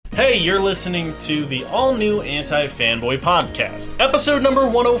Hey, you're listening to the all-new Anti-Fanboy Podcast, episode number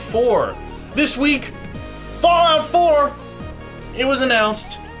 104. This week, Fallout 4, it was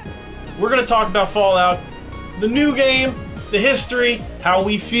announced. We're going to talk about Fallout, the new game, the history, how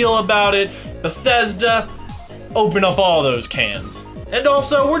we feel about it, Bethesda, open up all those cans. And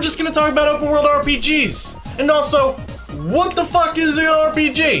also, we're just going to talk about open world RPGs. And also, what the fuck is an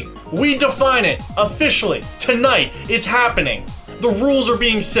RPG? We define it, officially, tonight, it's happening. The rules are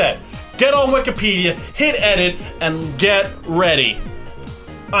being set. Get on Wikipedia, hit edit, and get ready.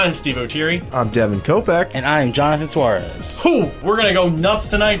 I'm Steve O'Teary. I'm Devin Kopeck. And I'm Jonathan Suarez. Whew, we're gonna go nuts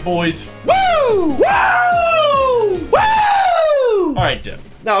tonight, boys. Woo! Woo! Woo! Alright, Devin.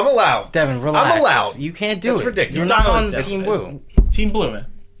 No, I'm allowed. Devin, relax. I'm allowed. You can't do That's it. ridiculous. You're not on That's Team it. Woo. Team Blue, man.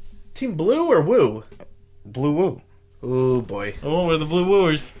 Team Blue or Woo? Blue Woo. Ooh, boy. Oh, we're the Blue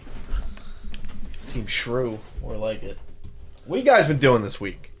Wooers. Team Shrew. More like it. What you guys been doing this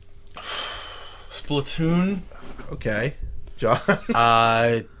week? Splatoon. Okay. John?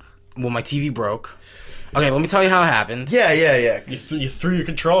 Well, my TV broke. Okay, let me tell you how it happened. Yeah. You threw your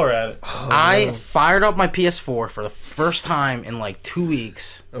controller at it. I fired up my PS4 for the first time in like 2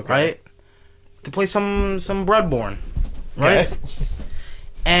 weeks, right? To play some Bloodborne, right? Okay.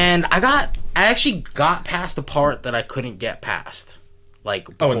 And I actually got past the part that I couldn't get past. Like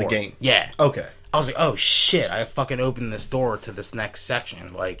before. Oh, in the game? Yeah. Okay. I was like, oh shit, I fucking opened this door to this next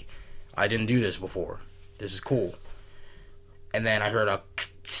section. Like, I didn't do this before. This is cool. And then I heard a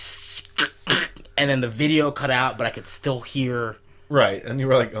and then the video cut out, but I could still hear... Right, and you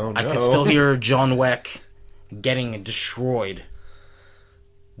were like, oh no. I could still hear John Wick getting destroyed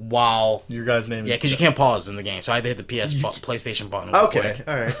while... Your guy's name Yeah, because you can't pause in the game, so I had to hit the PlayStation button real quick.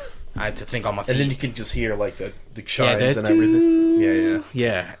 Alright. I had to think on my feet. And then you could just hear, like, the chimes the and everything. Yeah.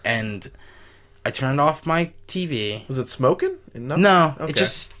 Yeah, and I turned off my TV. Was it smoking? No, Okay. it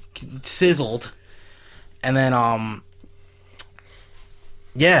just sizzled. And then,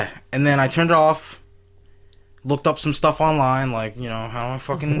 yeah, and then I turned it off, looked up some stuff online, like, you know, how do I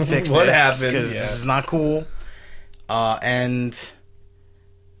fucking fix What this? happened? Because this is not cool. And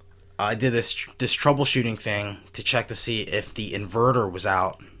I did this troubleshooting thing to check to see if the inverter was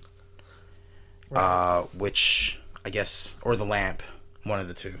out, which, I guess, or the lamp, one of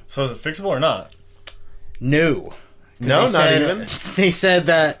the two. So is it fixable or not? No. No, not even? They said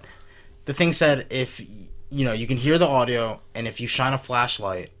that the thing said if, you know, you can hear the audio, and if you shine a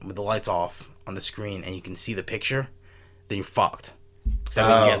flashlight with the lights off on the screen and you can see the picture, then you're fucked. Because that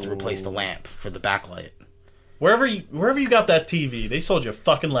means you have to replace the lamp for the backlight. Wherever you got that TV, they sold you a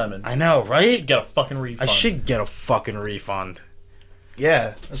fucking lemon. I know, right? You get a fucking refund. I should get a fucking refund.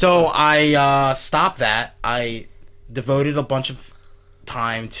 Yeah. So I stopped that. I devoted a bunch of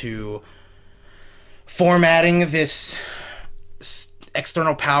time to formatting this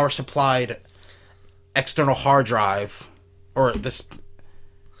external power supplied external hard drive, or this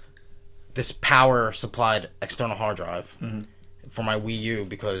power supplied external hard drive for my Wii U,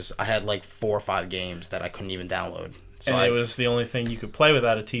 because I had like 4 or 5 games that I couldn't even download. So and it was the only thing you could play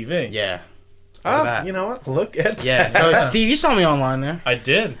without a TV. Yeah. That. You know what? Look at that. Yeah. So Steve, you saw me online there. I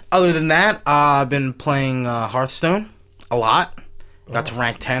did. Other than that, I've been playing Hearthstone a lot. Got to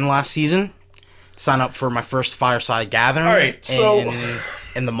rank 10 last season. Sign up for my first Fireside Gathering. All right, so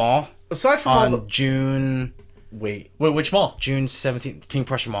in the mall. Aside from all the June Wait, which mall? June 17th, King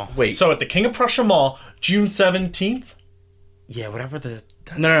Prussia Mall. wait, So at the King of Prussia Mall, June 17th, Yeah, whatever the...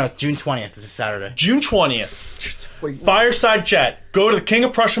 No, June 20th. It's a Saturday. June 20th. Fireside chat. Go to the King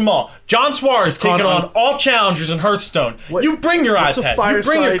of Prussia Mall. John Suarez taking on all challengers in Hearthstone. You bring your what's a iPad. You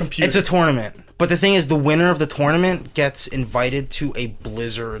bring your Fireside- computer. It's a tournament. But the thing is, the winner of the tournament gets invited to a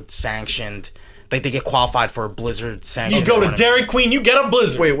Blizzard-sanctioned... Like, they get qualified for a Blizzard-sanctioned You go to tournament. Dairy Queen, you get a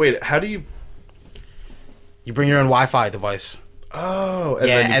Blizzard. wait, how do you... You bring your own Wi-Fi device. Oh, and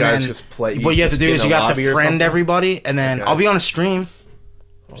then you guys just play... What you have to just do get is in you a have lobby to or friend something? everybody, and then Okay. I'll be on a stream.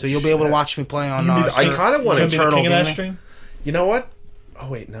 So you'll be able to watch me play on... You can be the I kinda you wanna gonna be the Turtle king of that Gaming. stream. You know what? Oh,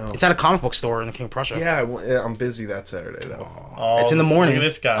 wait, no. It's at a comic book store in the King of Prussia. Yeah, I'm busy that Saturday, though. Oh, It's in the morning. Look at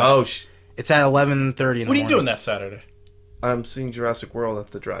this guy. Oh, It's at 11:30 in the morning. What are you doing that Saturday? I'm seeing Jurassic World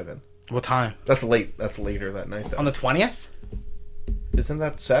at the drive-in. What time? That's late. That's later that night, though. On the 20th? Isn't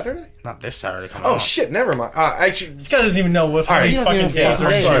that Saturday? Not this Saturday. Come Oh, on. shit, never mind. Actually... This guy doesn't even know what right, how he many doesn't fucking even days fucking are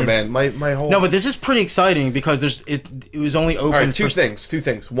I'm Hey. sorry, days. man. My whole... No, but this is pretty exciting because it was only open All right, two for...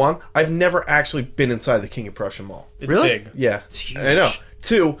 things. One, I've never actually been inside the King of Prussia Mall. It's Really? big. Yeah. It's huge. I know.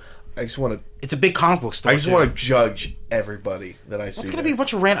 Two, I just want to... It's a big comic book store. I just want to judge everybody that I see. It's gonna be a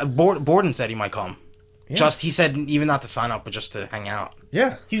bunch of random... Borden said he might come. Yeah. He said even not to sign up, but just to hang out.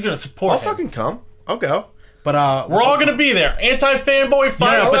 Yeah. He's gonna support I'll him. fucking come. I'll go. But We're all gonna be there. Anti-fanboy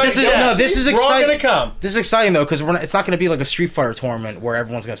fight. but this is We're all exciting. gonna come. This is exciting though, because it's not going to be like a Street Fighter tournament where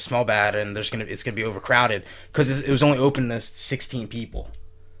everyone's going to smell bad and it's going to be overcrowded, because it was only open to 16 people.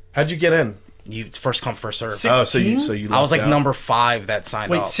 How'd you get in? You first come first serve. Six- Oh, so you I was like lucked out. number 5 that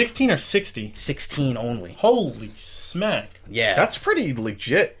signed Wait, up. 16 or 60? 16 only. Holy smack! Yeah, That's pretty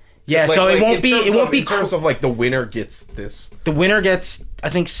legit. Yeah, so it won't be- in terms of like the winner gets this. the winner gets I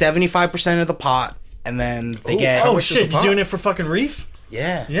think 75% of the pot, and then they get Oh much is shit! the You pot? doing it for fucking Reef?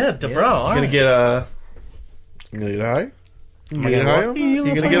 yeah. Yeah, bro. All You're gonna right. get a. You gonna get high? You gonna get high? You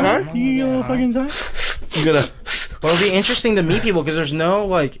gonna get high? You fucking die? You gonna? Well, it'll be interesting to meet people because there's no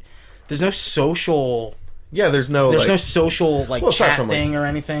social Yeah, there's no social Well, aside from, like, chat thing or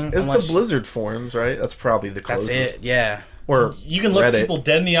anything. It's unless- the Blizzard forums, right? That's probably the That's closest. it. Yeah. Or You can look Reddit. people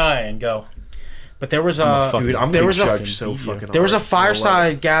dead in the eye and go, But there was a Dude, I'm there gonna was a judge so beat you. fucking. there was a hard.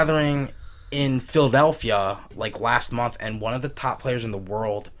 fireside gathering in Philadelphia like last month, and one of the top players in the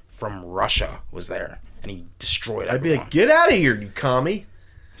world from Russia was there, and he destroyed I'd be everyone. like, get out of here, you commie.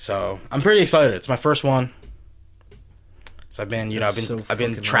 So I'm pretty excited. It's my first one. So I've been That's so I've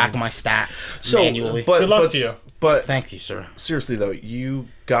been fucking tracking annoying. my stats So, manually. but Good luck but, to you. But Thank you, sir. seriously though, you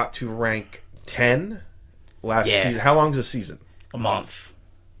got to rank 10 last Yeah. season. How long's the season? A month.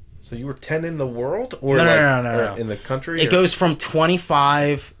 So you were 10 in the world, or No, like, no, or no. in the country? It or- goes from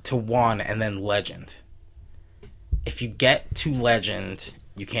 25 to 1 and then legend. If you get to legend,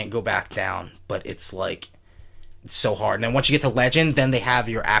 you can't go back down, but it's so hard. And then once you get to legend, then they have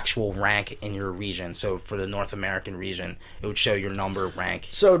your actual rank in your region. So for the North American region, it would show your number rank.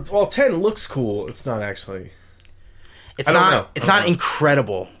 So while 10 looks cool, it's not actually. It's I don't not know. it's I don't not know.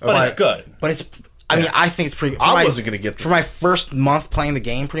 incredible, but it's good. but it's I mean, I think it's pretty good. I wasn't gonna get this. for my first month playing the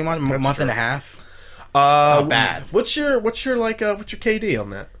game, pretty much That's month true. and a half. Not bad. What's your KD on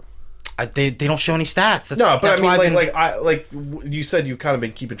that? They don't show any stats. That's, No, but that's I why mean, I've been- you said you kind of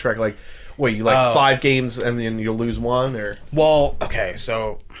been keeping track. Like, wait, you 5 games and then you'll lose one, or Well, okay,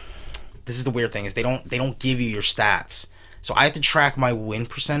 so this is the weird thing is they don't give you your stats. So I have to track my win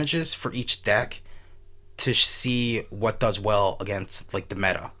percentages for each deck to see what does well against like the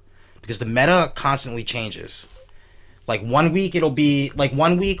meta. Because the meta constantly changes. Like 1 week it'll be like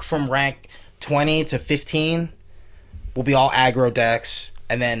 1 week from rank 20 to 15 will be all aggro decks,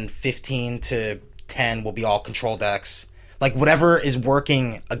 and then 15 to 10 will be all control decks. Like whatever is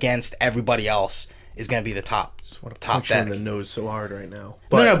working against everybody else is going to be the top just want to top punch you deck. in the nose so hard right now.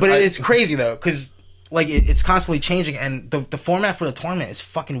 But I- it's crazy though, because like it's constantly changing, and the format for the tournament is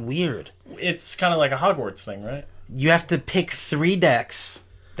fucking weird. It's kind of like a Hogwarts thing, right? You have to pick 3 decks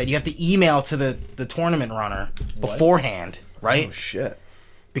that you have to email to the tournament runner beforehand, right? Oh shit!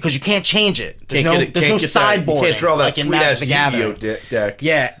 Because you can't change it. There's Can't no get it- there's can't no get that- sideboarding. You can't draw that like in sweet Magic ass the Yu-Gi-Oh Gathering. deck.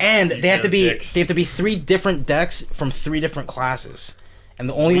 Yeah, and they have to be dicks. 3 different decks from 3 different classes. And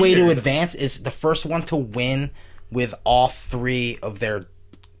the only way to Weird. advance is the first one to win with all 3 of their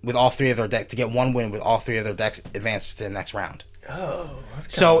decks, to get 1 win with all 3 of their decks advance to the next round. Oh,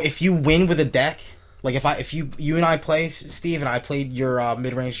 that's So if you win with a deck, like if you and I play, Steve, and I played your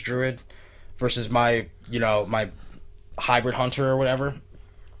mid-range druid versus my my hybrid hunter or whatever,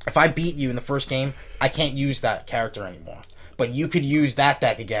 if I beat you in the first game, I can't use that character anymore. But you could use that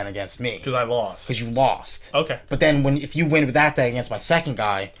deck again against me Because I lost. because you lost. Okay. But then if you win with that deck against my second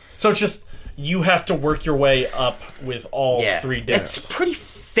guy, So it's just you have to work your way up with all 3 decks. it's pretty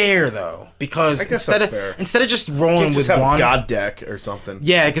fair though, because I guess that's fair. instead of just rolling just with have one a god deck or something.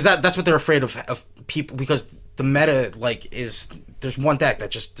 Yeah, because that's what they're afraid of people, because the meta is there's one deck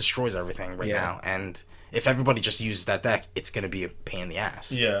that just destroys everything right Yeah. now, and if everybody just uses that deck, it's gonna be a pain in the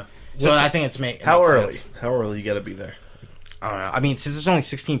ass. Yeah. So I think it How makes early? sense. How early you got to be there? I don't know. I mean, since there's only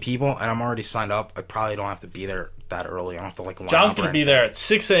 16 people and I'm already signed up, I probably don't have to be there that early. I don't have to line John's up going or to be anything. there at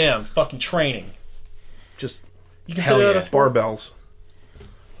 6 a.m. fucking training. Just You can Hell that yeah. a sport? barbells.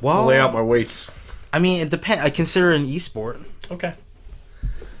 Well, Lay out my weights. I mean, it depends. I consider it an esport. Okay.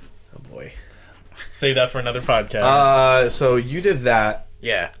 Oh boy. Save that for another podcast. So you did that.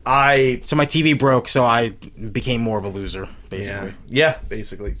 Yeah. So my TV broke, so I became more of a loser, basically. Yeah,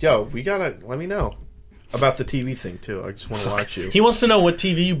 basically. Yo, let me know about the TV thing too. I just want to watch you. he wants to know what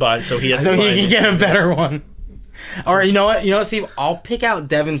TV you buy, so he has So to he buy can it. get a better one. Or you know what, Steve? I'll pick out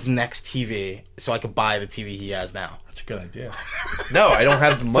Devin's next TV so I could buy the TV he has now. That's a good idea. No, I don't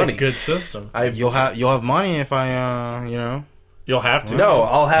have the It's money. a good system. You'll have money if I You'll have to. No,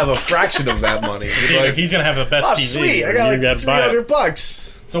 I'll have a fraction of that money. He's Like, he's going to have the best oh, TV. sweet! I or got you like gotta buy it.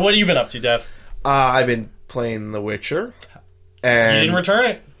 $300. So what have you been up to, Dev? I've been playing The Witcher, You and didn't return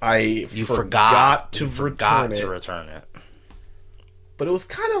it? I you forgot to return it. return it. But it was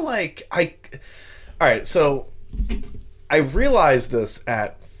kind of like I All right, so I realized this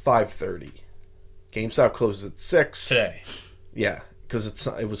at 5:30. GameStop closes at 6. Today. Yeah, because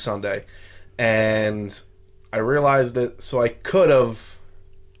it was Sunday. And I realized it, so I could have...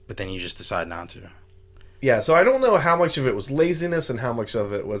 But then you just decide not to. Yeah, so I don't know how much of it was laziness and how much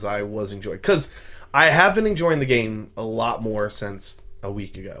of it was I was enjoying. Because I have been enjoying the game a lot more since a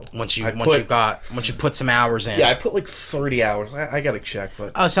week ago. Once you put some hours in. Yeah, I put like 30 hours. I got to check,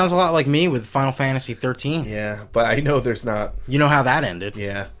 but... Oh, it sounds a lot like me with Final Fantasy 13. Yeah, but I know there's not... You know how that ended.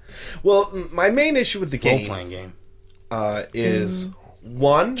 Yeah. Well, my main issue with the game... Role-playing game. Is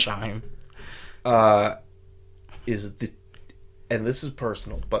one... Chime. Is the... And this is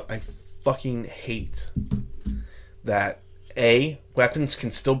personal, but I fucking hate that, A, weapons can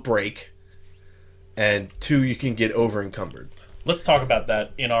still break, and 2, you can get over-encumbered. Let's talk about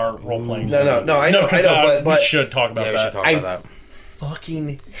that in our role-playing No, I know, but we should talk about Yeah, we that. should talk about that.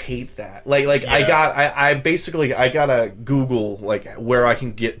 Fucking hate that. Like I basically I gotta Google like where I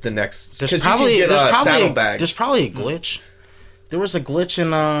can get the next. There's 'cause probably you can get there's saddlebags. probably a glitch. There was a glitch in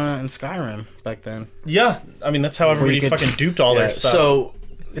Skyrim back then. Yeah, I mean that's how everybody could- fucking duped all their stuff. So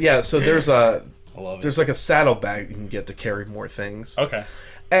there's I love it. there's like a saddlebag you can get to carry more things, Okay.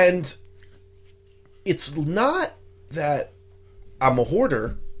 and it's not that I'm a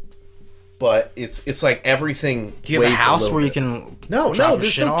hoarder, but it's like everything. Do you have a weighs house little where you bit. can No, drop your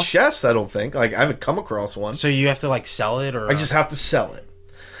there's shit no off? chest. I don't think. Like I haven't come across one. So you have to like sell it, or I just have to sell it,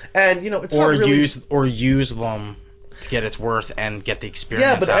 and it's or not really, use them to get its worth and get the experience.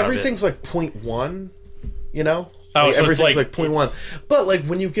 yeah, but out everything's like 0.1, Oh, like, so it's everything's like 0.1. But like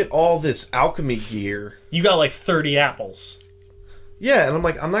when you get all this alchemy gear, You got like 30 apples. yeah, and I'm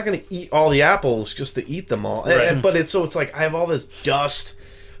like, I'm not gonna eat all the apples just to eat them all. Right. But it's like I have all this dust,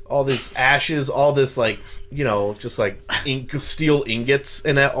 all this ashes, all this like just like steel ingots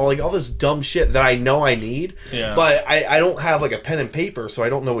and all this dumb shit that I know I need. Yeah. But I don't have like a pen and paper, so I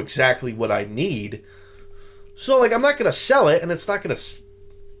don't know exactly what I need. So like I'm not gonna sell it, and it's not gonna.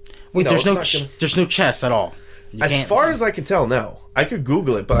 Wait, it's not gonna- there's no chest at all. You As can't- far as I can tell, no. I could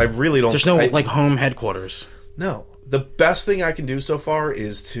Google it, but I really don't. there's no like home headquarters. No. The best thing I can do so far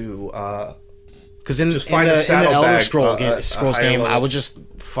is to Because in Just find the a Elder saddlebag, Scrolls higher game, level. I would just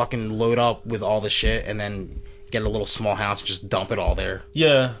fucking load up with all the shit and then get a little small house and just dump it all there.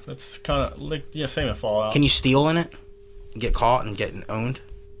 Yeah, that's kind of like same in Fallout. Can you steal in it? Get caught and get owned?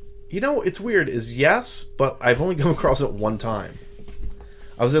 it's weird is yes, but I've only come across it one time.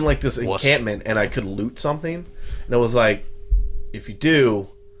 I was in like this Wuss. encampment and I could loot something, and it was like, if you do,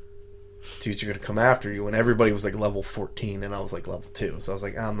 dudes are gonna come after you, and everybody was like level 14 and I was like level 2, so I was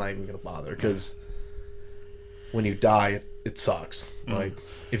like, I'm not even gonna bother, because when you die it sucks. Like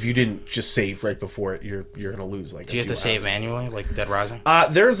if you didn't just save right before it, you're gonna lose like Do you have to save manually, like Dead Rising?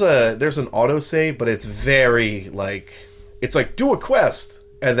 there's an auto save, but it's very like, it's like do a quest,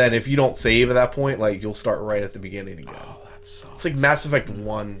 and then if you don't save at that point, like you'll start right at the beginning again. Oh, that sucks. It's like Mass Effect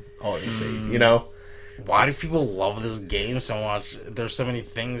 1 auto save, Why do people love this game so much? There's so many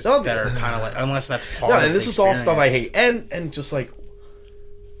things No, that are kind of like, unless that's part No, of and this the is all stuff I experience. hate. And just like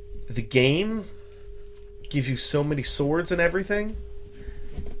the game gives you so many swords and everything.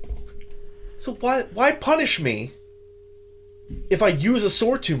 So why punish me if I use a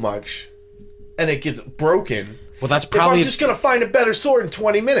sword too much and it gets broken? Well, that's If probably I'm just gonna find a better sword in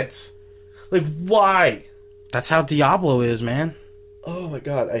 20 minutes. Like why? that's how Diablo is, man. Oh my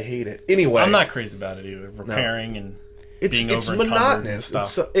god, I hate it. Anyway, I'm not crazy about it either. Repairing and It's being it's over-encumbered monotonous. and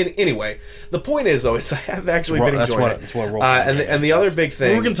It's stuff. anyway, the point is though, is I have actually That's been what- enjoying that's it. what role And playing the is. other big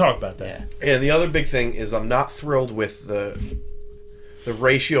thing, We're gonna talk about that. Yeah. and the other big thing is I'm not thrilled with the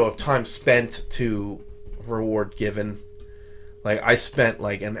ratio of time spent to reward given. Like I spent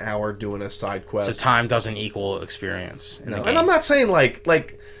like an hour doing a side quest. So time doesn't equal experience in the game. And I'm not saying like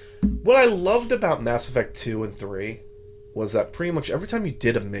what I loved about Mass Effect 2 and 3 was that pretty much every time you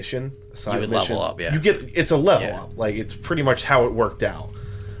did a mission, a side would mission, level up, yeah. you get it's a level Yeah. up. Like it's pretty much how it worked out.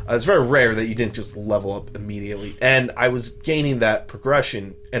 It's very rare that you didn't just level up immediately, and I was gaining that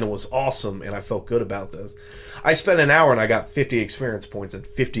progression, and it was awesome, and I felt good about this. I spent an hour and I got 50 experience points and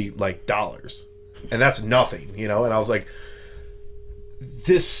 $50 dollars, and that's nothing, And I was like,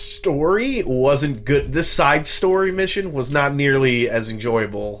 this story wasn't good. This side story mission was not nearly as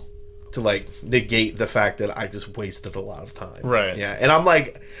enjoyable to like negate the fact that I just wasted a lot of time. Right. Yeah. And I'm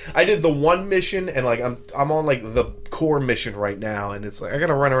like, I did the one mission, and like I'm on like the core mission right now, and it's like I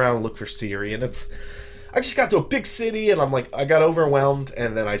gotta run around and look for Siri, and I just got to a big city, and I'm like, I got overwhelmed,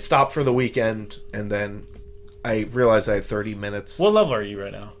 and then I stopped for the weekend, and then I realized I had 30 minutes. What level are you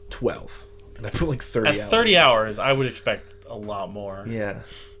right now? 12. And I put like 30 At hours. 30 hours, I would expect a lot more. Yeah.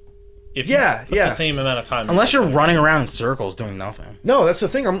 if you Yeah, put yeah. the same amount of time. Unless you're running around in circles doing nothing. No, that's the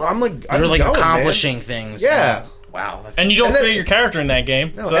thing. I'm like, You're like going, accomplishing man. things. Yeah. Wow. That's, and you don't And then- create your character in that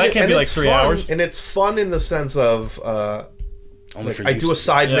game, No, so that can't be like it's 3 fun, hours. And it's fun in the sense of, only like, for I do a use.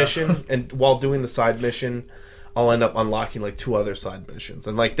 side Yeah. mission, and while doing the side mission, I'll end up unlocking like 2 other side missions,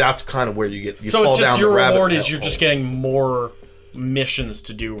 and like that's kind of where you So fall it's just down your the rabbit reward is hole. you're just getting more missions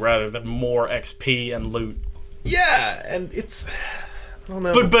to do rather than more XP and loot. Yeah, and it's I don't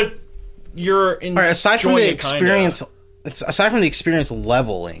know. But you're in. All right, aside from the experience, aside from the experience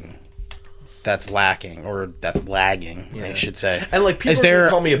leveling, that's lacking or that's lagging, I should say. and like people is are there gonna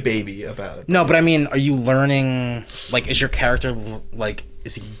call me a baby about it. no? But I mean, are you learning? Like, is your character like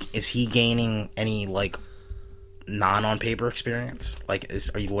is he gaining any like non on paper experience? Like,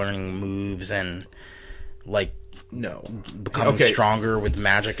 are you learning moves and like No. becoming Okay. stronger with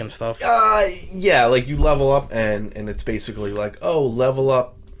magic and stuff? Yeah, like you level up and it's basically like, oh, level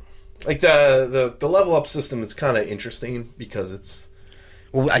up. Like the level up system is kind of interesting because it's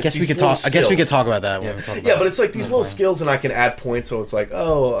Well, I guess we could talk. I guess we could talk about that when we talk about. yeah, but it's like these little skills, and I can add points. So it's like,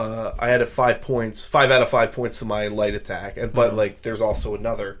 oh, I added 5 points, 5 out of 5 points to my light attack, and but like there's also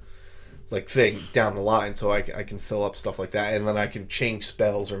another like thing down the line, so I can fill up stuff like that, and then I can change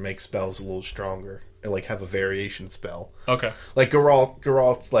spells or make spells a little stronger, and like have a variation spell. Okay. Like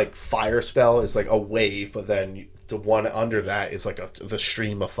Geralt's like fire spell is like a wave, but then the one under that is like the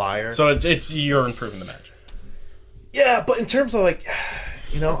stream of fire. So it's you're improving the magic. Yeah, but in terms of like,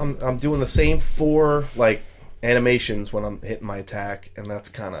 you know, I'm doing the same 4 like animations when I'm hitting my attack, and that's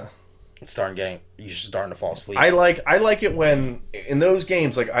kind of you're starting to fall asleep. I like it when in those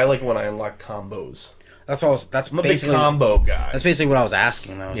games like I like it when I unlock combos. That's all. That's I'm a big basically combo guy. That's basically what I was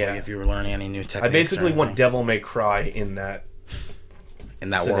asking though. Yeah. Like if you were learning any new techniques. I basically or want anything Devil May Cry in that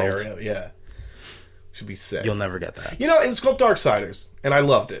world. scenario. Yeah, should be sick. You'll never get that. You know, it's called Darksiders, and I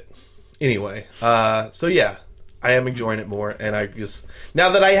loved it. Anyway, so yeah, I am enjoying it more, and I just now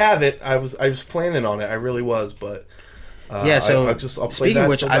that I have it, I was planning on it. I really was, but Yeah. So I'll play speaking that of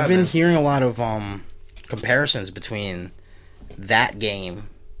which, till I've been Batman. hearing a lot of comparisons between that game,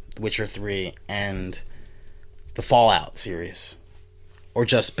 Witcher 3, and the Fallout series, or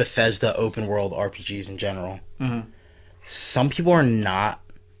just Bethesda open world RPGs in general. Mm-hmm. Some people are not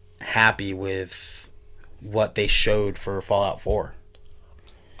happy with what they showed for Fallout 4.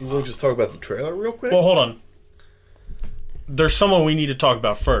 You want to just talk about the trailer real quick? Well, hold on. There's someone we need to talk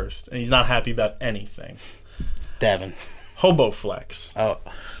about first, and he's not happy about anything. Devin. HoboFlex. Oh,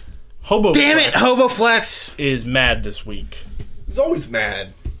 HoboFlex. damn it, HoboFlex! Is mad this week. He's always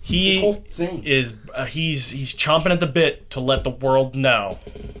mad. He his whole thing. is he's chomping at the bit to let the world know.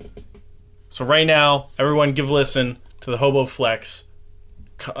 So right now, everyone give a listen to the HoboFlex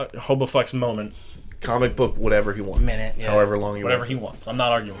moment. Comic book, whatever he wants. Minute, yeah. However long he Whatever wants. he wants. I'm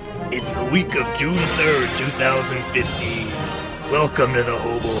not arguing. It's the week of June 3rd, 2015. Welcome to the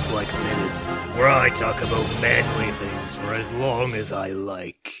HoboFlex Minute, where I talk about manly things for as long as I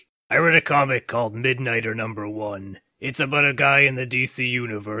like. I read a comic called Midnighter #1. It's about a guy in the DC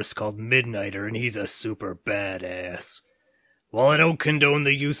universe called Midnighter, and he's a super badass. While I don't condone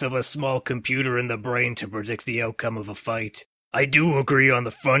the use of a small computer in the brain to predict the outcome of a fight, I do agree on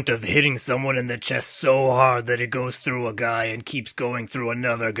the front of hitting someone in the chest so hard that it goes through a guy and keeps going through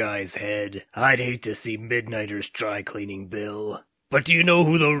another guy's head. I'd hate to see Midnighter's dry cleaning bill. But do you know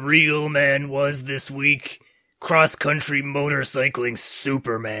who the real man was this week? Cross-country motorcycling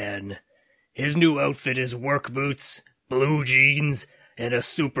Superman. His new outfit is work boots, blue jeans, and a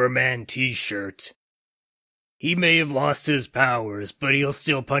Superman t-shirt. He may have lost his powers, but he'll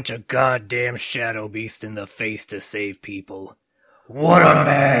still punch a goddamn shadow beast in the face to save people. What a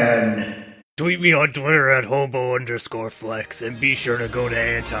man! Tweet me on Twitter at hobo_flex and be sure to go to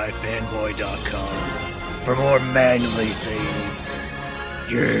antifanboy.com for more manly things.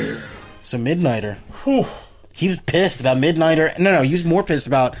 Yeah. So Midnighter. Whew. He was pissed about Midnighter. No, he was more pissed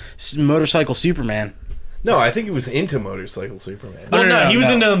about Motorcycle Superman. No, I think he was into Motorcycle Superman. Well, no, he was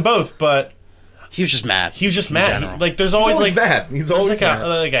no. into them both, but He was just mad. he was just in mad. general. Like there's He's always always like mad. He's there's always like mad.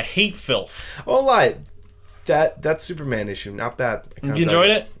 like a hate filth. Oh, lie. That Superman issue, not bad. I kinda You enjoyed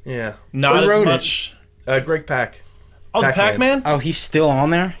dug it? Yeah. Not Who as wrote it? much. Greg Pak. Oh, the Pac-Man. Pac-Man? Oh, he's still on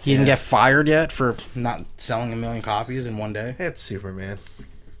there? He didn't Yeah. get fired yet for not selling 1 million copies in one day? It's Superman.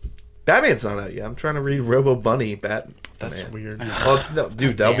 Batman's not out yet. I'm trying to read Robo Bunny Batman. That's weird. Well, no,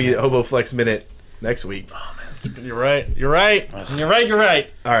 dude, that'll be Hobo Flex Minute next week. You're right. You're right. You're right. You're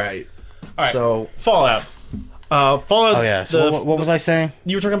right. All right. All right. So, Fallout. Fallout. Oh, yeah. So what was I saying?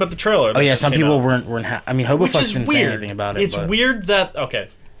 You were talking about the trailer. Oh, yeah, some people were. weren't I mean, HoboFlex Which is didn't say weird. anything about it. It's but weird that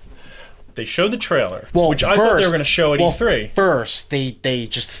they showed the trailer, Well, which I thought they were going to show at E3. First, they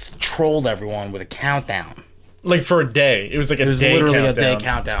just trolled everyone with a countdown. Like for a day. It was like a day countdown. It was literally a day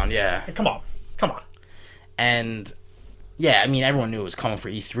countdown, yeah. Come on. And, yeah, I mean, everyone knew it was coming for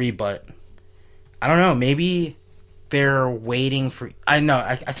E3, but I don't know, maybe they're waiting for... I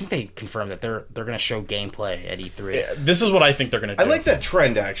think they confirmed that they're going to show gameplay at E3. Yeah, this is what I think they're going to do. I like that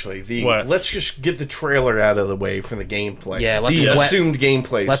trend, actually. What? Let's just get the trailer out of the way from the gameplay. Yeah, let's the wet- assumed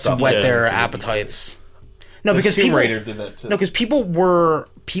gameplay Let's stuff. whet Yeah, their that's- appetites. No, The because Tomb people... Raider did that too. No, because people were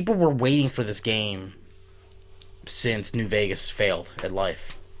waiting for this game since New Vegas failed at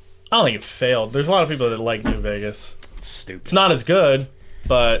Life. I don't think it failed. There's a lot of people that like New Vegas. It's stupid. It's not as good,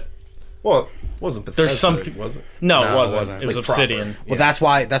 but Well, it wasn't Bethesda, There's some pe- was it? no, No, it wasn't. it wasn't. It was Like, Obsidian. proper. Well,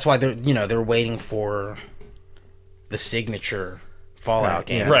 that's why they're waiting for the signature Fallout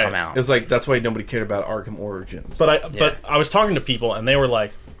game Right. to come out. It's like that's why nobody cared about Arkham Origins. But I was talking to people and they were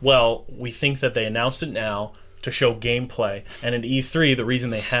like, "Well, we think that they announced it now to show gameplay, and at E3 the reason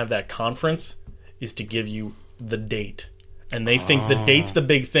they have that conference is to give you the date." And they think the date's the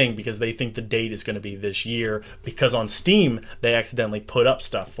big thing because they think the date is going to be this year because on Steam they accidentally put up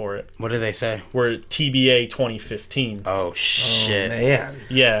stuff for it. What did they say? We're TBA 2015. Oh shit! man,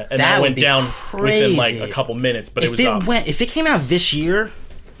 Yeah, and That that would went be down within like crazy. a couple minutes, but it If was up. if it came out this year,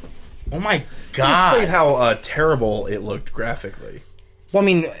 oh my can you explain god! how terrible it looked graphically? Well, I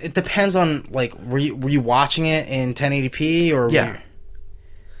mean, it depends on like were you watching it in 1080p or were Yeah. you-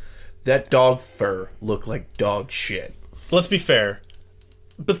 That dog fur looked like dog shit. Let's be fair.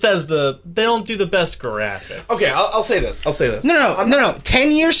 Bethesda, they don't do the best graphics. Okay, I'll say this. No.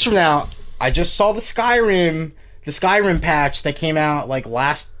 10 years from now, I just saw the Skyrim patch that came out like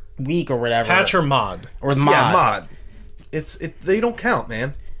last week or whatever. Patch or mod? or the mod. Yeah, mod. They don't count,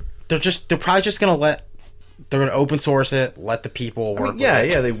 man. They're probably just gonna open source it, let the people work. with it.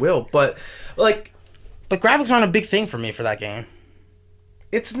 Yeah, they will. But like, But graphics aren't a big thing for me for that game.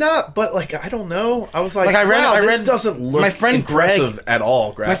 it's not. But like, I don't know. I was like, Like, this doesn't look my friend impressive Greg- at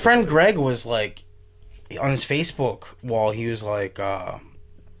all. My friend Greg was like, on his Facebook wall, he was like, yeah,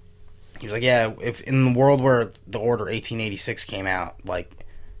 if in the world where the Order 1886 came out, like,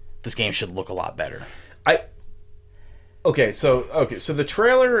 this game should look a lot better. So the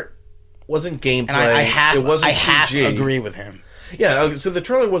trailer wasn't gameplay. And it wasn't I half CG. agree with him. Yeah, okay, so the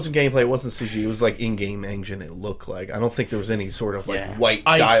trailer wasn't gameplay. It wasn't CG. It was like in-game engine. It looked like. I don't think there was any sort of like Yeah. white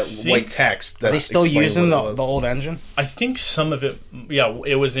text. That Are they still explained using what it the was. old engine? I think some of it, yeah,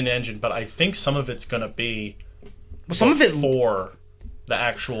 it was in engine, but I think some of it's gonna be Well, some of it. for the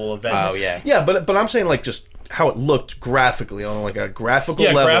actual events. Oh yeah. Yeah, but I'm saying like just how it looked graphically on like a graphical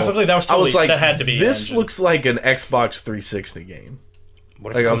Yeah, level. graphically, that was I was totally- like, that had to be this engine. looks like an Xbox 360 game.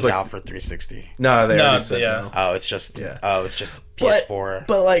 What if Like, it I was comes like- out for 360? No, they No, already said yeah. no. Oh, it's just Yeah. PS4,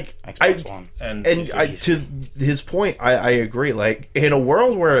 But like Xbox One. And to his point, I agree. Like in a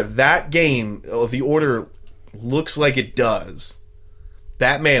world where that game, The Order, looks like it does,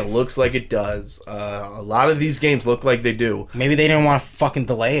 Batman looks like it does. A lot of these games look like they do. Maybe they didn't want to fucking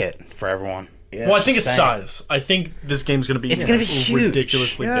delay it for everyone. Yeah, well, I think just it's saying. size. I think this game's gonna be It's gonna be huge.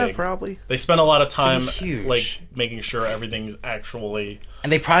 ridiculously yeah, big. probably. They spent a lot of gonna time be huge. like making sure everything's actually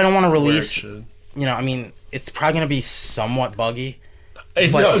And they probably don't want to where it release. should. You know, I mean, it's probably gonna be somewhat buggy.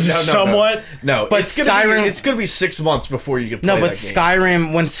 It's But- somewhat. No, But it's gonna be Skyrim- it's gonna be 6 months before you can play No, but that game.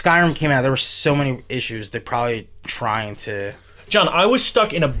 Skyrim, when Skyrim came out, there were so many issues. They're probably trying to. John, I was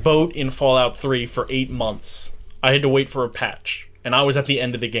stuck in a boat in Fallout 3 for 8 months. I had to wait for a patch, and I was at the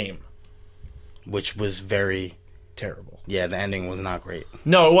end of the game. Which was very. Terrible. Yeah, the ending was not great.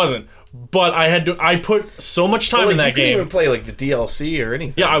 No, it wasn't. But I had to. I put so much time Well, in like, that you couldn't game. even play like the DLC or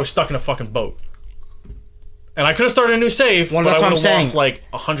anything. Yeah, I was stuck in a fucking boat. And I could have started a new save, Well, but that's I what would I'm have lost saying. like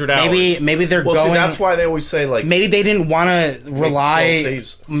 100 hours. Maybe they're Well, going. see, that's why they always say like Maybe they didn't want to 12 rely.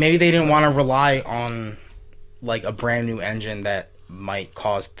 saves. Maybe they didn't want to rely on like a brand new engine that might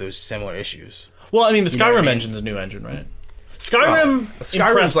cause those similar issues. Well, I mean, the know what I Skyrim mean? engine's a new engine, right? Skyrim Skyrim's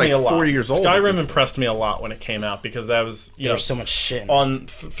impressed like me a lot. 4 years old at Skyrim this impressed me a lot when it came out because that was, you There know, was so much shit. on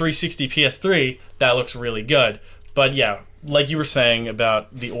 360 PS3, that looks really good. But yeah, like you were saying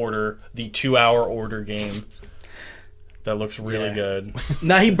about the Order, the 2-hour Order game, that looks really Yeah. good.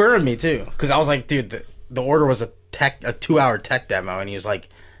 No, he burned me too because I was like, dude, the Order was a 2-hour tech demo, and he was like,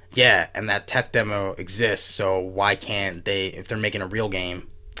 yeah, and that tech demo exists, so why can't they? If they're making a real game,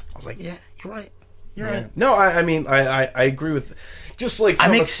 I was like, yeah, you're right. You're right. No, I mean, I agree with, just like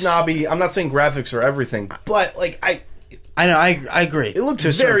from I'm a snobby. I'm not saying graphics are everything, but like I know, I agree. it looks to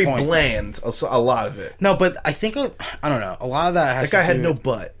a certain very point. bland. A lot of it. No, but I think I don't know. A lot of that has That guy to had do- no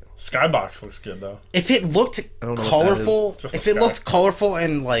butt. Skybox looks good though. If it looked don't know what that colorful, is. Just if a it sky. looked colorful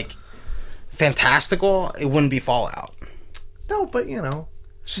and like fantastical, it wouldn't be Fallout. No, but you know,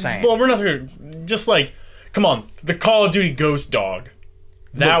 Just saying. Well, we're not here. Just like, come on, the Call of Duty Ghost Dog.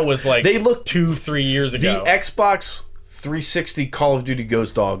 That Look, was like they look 2-3 years the ago. Xbox 360 Call of Duty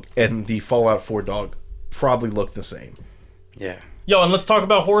Ghost Dog and the Fallout 4 dog probably look the same. Yeah. Yo, and let's talk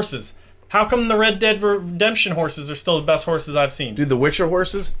about horses. How come the Red Dead Redemption horses are still the best horses I've seen? Dude, the Witcher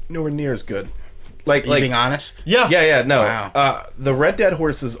horses nowhere near as good. Like, You being honest? Yeah. yeah, no. Wow. The Red Dead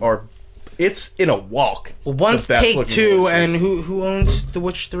horses are. It's in a walk. Well, one's the best Take looking Two, horses. and who owns The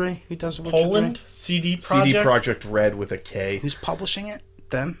Witcher 3? Who does The Witcher Poland 3? CD Projekt. CD Projekt Red with a K. Who's publishing it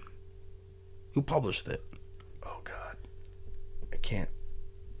then? Who published it? Oh God, I can't.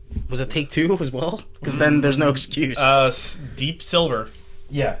 Was it Take Two as well? Because then there's no excuse. Deep Silver.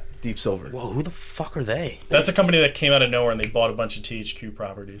 Yeah, Deep Silver. Whoa, who the fuck are they? That's a company that came out of nowhere and they bought a bunch of THQ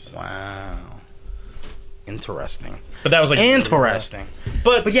properties. Wow. Interesting. But that was like Interesting.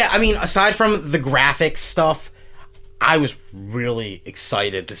 But But yeah, I mean, aside from the graphics stuff, I was really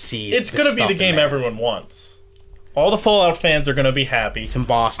excited to see. it's gonna be the game everyone wants. All the Fallout fans are gonna be happy. It's in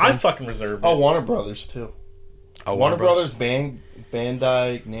Boston. I fucking reserved it. Oh, Warner Brothers too. Oh, Warner Brothers, Bandai,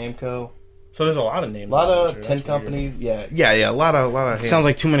 Namco. So there's a lot of names. A lot on of there. 10 That's companies. Yeah, a lot of. Sounds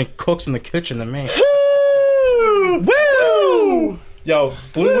like too many cooks in the kitchen to me. weird. Woo! Yo,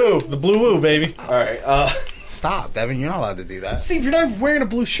 blue woo, the blue woo, baby. All right, Stop, Devin. You're not allowed to do that. Steve, you're not wearing a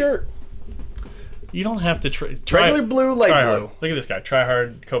blue shirt. You don't have to try Regular blue, light try blue. hard. Look at this guy. Try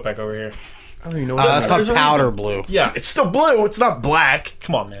hard Kopech over here. I don't even know what That's called There's a powder reason. blue. Yeah. It's still blue. It's not black.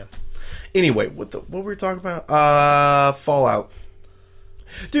 Come on, man. Anyway, what were we talking about? Fallout.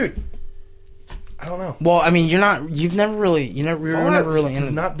 Dude, I don't know. Well, I mean, you were never really Fallout into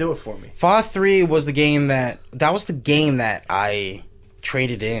does not do it for me. Fallout 3 was the game that was the game that I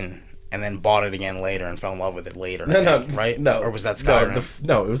traded in and then bought it again later and fell in love with it later. No, right? No, Or was that Skyrim?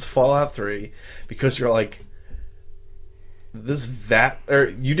 No, it was Fallout 3 because you're like this VAT, or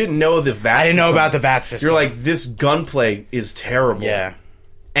you didn't know the VAT. I didn't know system. about the VAT system. You're like, this gunplay is terrible. Yeah.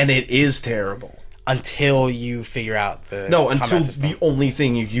 And it is terrible. Until you figure out the No, combat until system. the only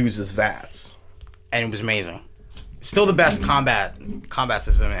thing you use is VATs. And it was amazing. Still the best combat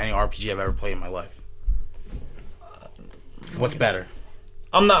system in any RPG I've ever played in my life. What's better?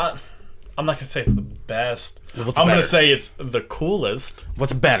 I'm not gonna say it's the best. What's I'm better? gonna say it's the coolest.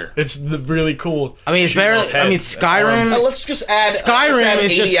 What's better? It's the really cool. I mean, it's shooting better. off I mean, heads, Skyrim. arms. Let's just add Skyrim let's add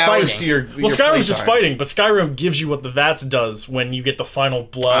is 80 just hours fighting. to your Well, your Skyrim's just playtime. fighting, but Skyrim gives you what the VATS does when you get the final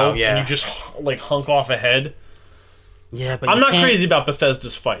blow Oh, yeah. and you just like hunk off a head. Yeah, but I'm you not can't- crazy about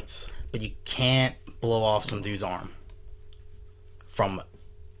Bethesda's fights. But you can't blow off some dude's arm from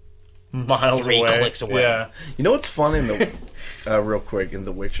Miles 3 away. clicks away. Yeah. You know what's fun in the real quick in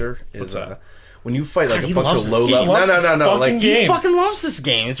The Witcher is What's that? when you fight like God, a he bunch loves of this low game. level. He loves this No, fucking like game. He fucking loves this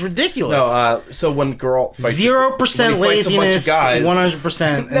game. It's ridiculous. no. So when Geralt fights 0% when he fights a bunch of laziness, guys-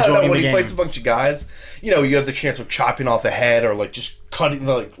 100% No, enjoying when the he game. fights a bunch of guys, you know, you have the chance of chopping off the head or like just cutting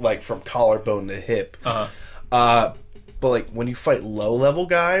like from collarbone to hip. Uh-huh. But like when you fight low level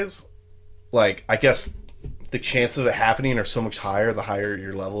guys, like I guess the chance of it happening are so much higher the higher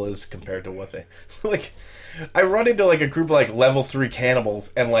your level is compared to what they like. I run into like a group of like level 3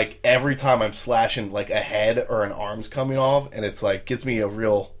 cannibals, and like every time I'm slashing like a head or an arm's coming off, and it's like gives me a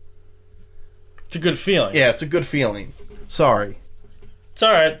real It's a good feeling. yeah, it's a good feeling. Sorry. It's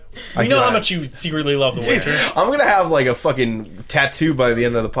alright. I You know just- how much you secretly love The Witcher. I'm gonna have like a fucking tattoo by the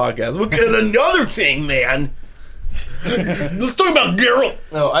end of the podcast. Look at another thing, man. Let's talk about Geralt.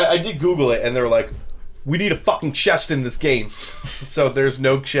 No, I did Google it, and they were like, "We need a fucking chest in this game." So there's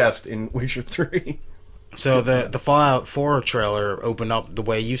no chest in Witcher 3. So the Fallout 4 trailer opened up the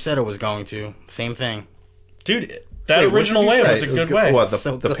way you said it was going to. Same thing. Dude, that Wait, what original did you way say? was a It was good way. What, the,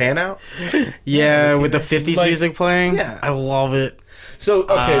 So the good. pan out? Yeah, with the 50s Like- music playing. Yeah. I love it. So,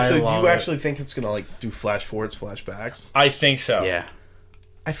 okay, I so love you it. actually think it's gonna, like, do flash forwards, flashbacks? I think so. Yeah.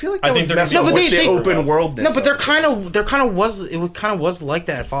 I feel like I that think would they're mess gonna up be- with No, the but they- open worldness. No, but of it. there kind of was like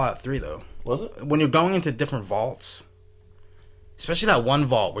that at Fallout 3 though. Was it? When you're going into different vaults, especially that one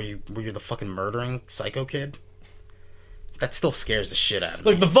vault where you're the fucking murdering psycho kid. That still scares the shit out of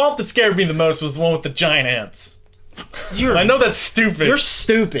me. Look, the vault that scared me the most was the one with the giant ants. You're I know that's stupid. you're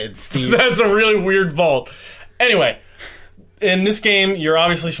stupid, Steve. That's a really weird vault. Anyway, in this game, you're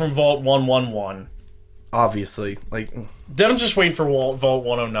obviously from Vault 111. Obviously. Like, Devin's just waiting for Vault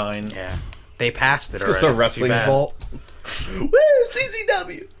 109. Yeah, they passed it. it's already. just a It's too wrestling bad. vault. Woo!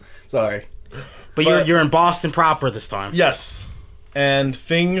 CCW! Sorry. But you're in Boston proper this time. Yes. And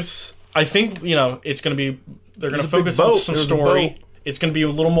things, I think, you know, it's going to be, they're going to There's a big focus on boat. some There's a story. boat. It's going to be a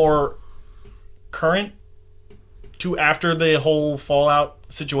little more current to after the whole Fallout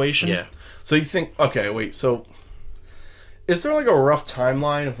situation. Yeah. So you think? Okay, wait. So is there like a rough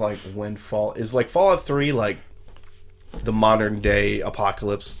timeline of like when Fallout 3 like the modern day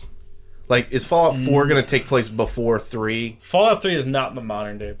apocalypse? Like, is Fallout 4 going to take place before 3? Fallout 3 is not the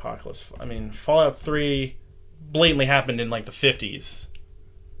modern day apocalypse. I mean, Fallout 3 blatantly happened in like the 50s.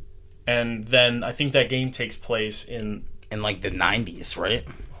 And then I think that game takes place in like the 90s, right?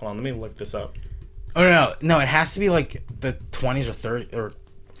 Hold on, let me look this up. Oh no, it has to be like the 20s or 30 or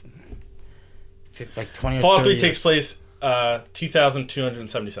like 20 or Fallout 30 3 takes place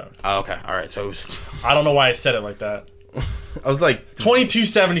 2,277. Oh, okay, all right. So it was, I don't know why I said it like that. I was like,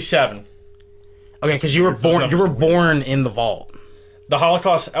 2277. okay, because you were born in the vault. The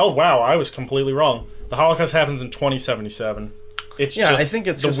Holocaust. Oh wow, I was completely wrong. The Holocaust happens in 2077. It's Yeah, just I think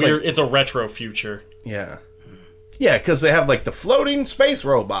it's the just weird. like- It's a retro future. yeah. Yeah, because they have like the floating space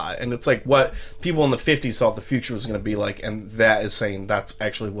robot, and it's like what people in the 50s thought the future was going to be like, and that is saying that's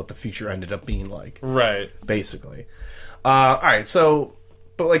actually what the future ended up being like, Right. basically. All right, so,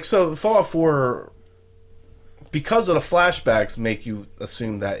 but like, so the Fallout 4, because of the flashbacks, make you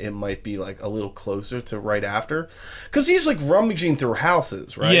assume that it might be like a little closer to right after, because he's like rummaging through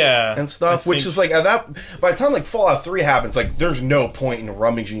houses, right? Yeah, and stuff, I which think- is like at that by the time like Fallout 3 happens, like there's no point in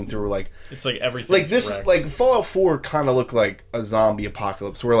rummaging through like. It's like everything. Like this, like Fallout 4 kind of looked like a zombie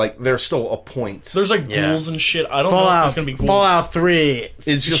apocalypse, where like there's still a point. there's like Yeah. ghouls and shit. I don't know if there's gonna be ghouls. Fallout 3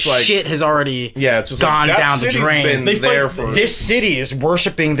 It's just like- shit has already Yeah, it's just gone like, that down the city's drain. Been They there fight- for This city is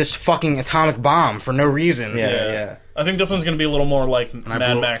worshiping this fucking atomic bomb for no reason. yeah. I think this one's gonna be a little more like And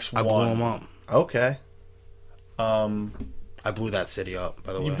Mad Max 1. I blew him up. Okay. I blew that city up,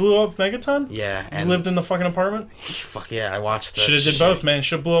 by the way. You blew up Megaton? Yeah, You and lived in the fucking apartment? fuck yeah, I watched that. Should have did shit. both, man.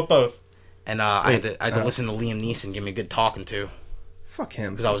 Should have blew up both. And I had to listen to Liam Neeson give me a good talking to, Fuck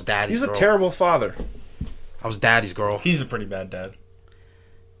him. because I was daddy's He's a girl. terrible father. I was daddy's girl. He's a pretty bad dad.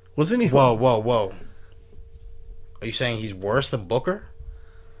 Wasn't he? Whoa. Are you saying he's worse than Booker?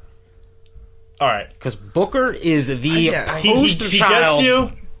 All right. Because Booker is the Yeah, He poster gets child.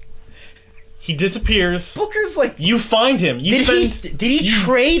 you. He disappears. Booker's like You find him. You spend. Did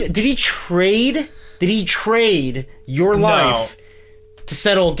he trade your life to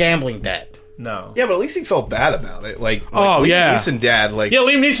settle gambling debt? No. yeah, but at least he felt bad about it. Like Oh, Liam yeah. Neeson dad, like Yeah,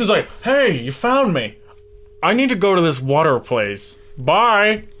 Liam Neeson's like, hey, you found me. I need to go to this water place.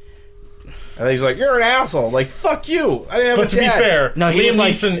 Bye. and he's like, you're an asshole. Like fuck you. I didn't have But a to be dad. fair, No, he Liam was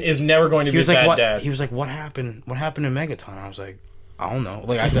like- Neeson is never going to He be a was like, bad "What?" dad. He was like, "What happened? What happened in Megaton?" I was like, "I don't know."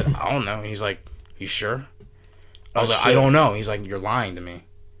 Like I said, "I don't know." And he's like, "You sure?" I was like, "I shit. don't know." He's like, "You're lying to me."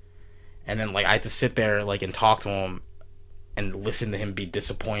 And then like I had to sit there like and talk to him and listen to him be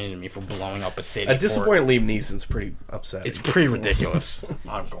disappointed in me for blowing up a city. At for- this point, Liam Neeson's pretty upset. It's pretty ridiculous.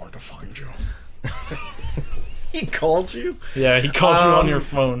 I'm going to find you. he calls you. Yeah, he calls you on your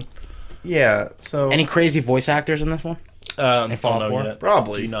phone. Yeah. So Any crazy voice actors in this one? Don't Fallout know 4? yet.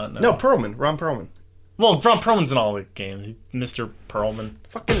 probably Do not know. No, Perlman. Ron Perlman. Well, Ron Perlman's in all the games. Mr. Perlman.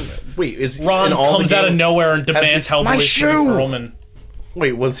 Fucking wait. Is Ron in all comes the out of game- nowhere and demands it- help My with shoe! Perlman.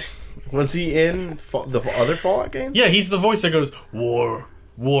 Wait, was he in the other Fallout games? Yeah, he's the voice that goes, War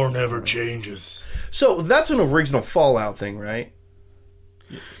never changes. So that's an original Fallout thing, right?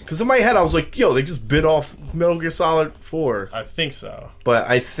 Because in my head, I was like, "Yo, they just bit off Metal Gear Solid 4," I think so. but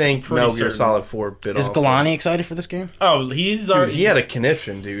I think Pretty Metal Gear certain. Solid 4 bit Is off. Galani excited for this game? Oh, he's Dude, already. he had a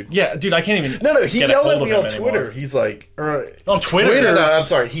conniption, dude. Yeah, dude, I can't even. No, he get a yelled hold at of me him on anymore. Twitter. He's like, On Twitter? No, I'm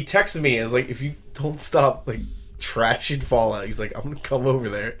sorry. He texted me and was like, "If you don't stop like trashing Fallout," he's like, "I'm gonna come over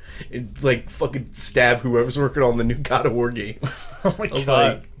there and like fucking stab whoever's working on the new God of War games." Oh my I was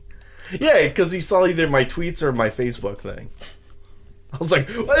god. like, "Yeah," because he saw either my tweets or my Facebook thing. I was like,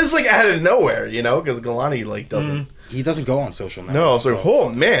 well, it's like out of nowhere, you know, because Galani like doesn't. He doesn't go on social media. No, I was like, oh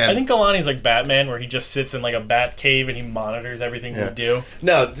man. I think Galani's like Batman, where he just sits in like a bat cave and he monitors everything Yeah. we do.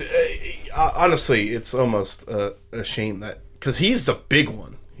 No, honestly, it's almost a shame that because he's the big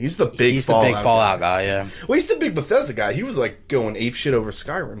one. He's the big He's the Fallout big Fallout guy, yeah. Well, he's the big Bethesda guy. He was like going ape shit over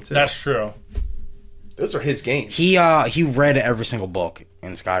Skyrim too. That's true. Those are his games. He read every single book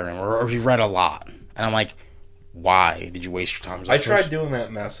in Skyrim, or he read a lot. And I'm like, why did you waste your time? I tried doing that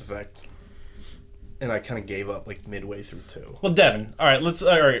in Mass Effect, and I kind of gave up like midway through 2. Well, Devin, all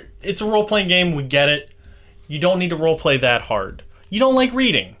right. It's a role playing game. We get it. You don't need to role play that hard. You don't like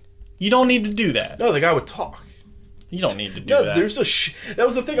reading. You don't need to do that. No, the guy would talk. You don't need to do No, that. there's that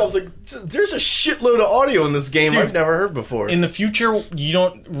was the thing. I was like, there's a shitload of audio in this game Dude, I've never heard before. In the future,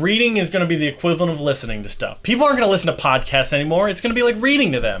 reading is going to be the equivalent of listening to stuff. People aren't going to listen to podcasts anymore. It's going to be like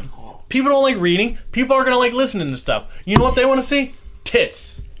reading to them. People don't like reading. People are going to like listening to stuff. You know what they want to see?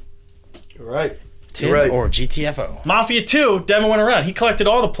 Tits. You're right. You're right. Or GTFO. Mafia 2, Devin went around. He collected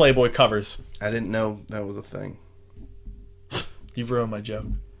all the Playboy covers. I didn't know that was a thing. You've ruined my joke.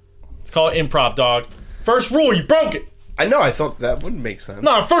 It's called improv, dog. First rule, you broke it. I know. I thought that wouldn't make sense.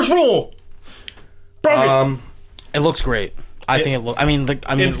 No, first rule. Broke it. It looks great. I think it looks. I mean,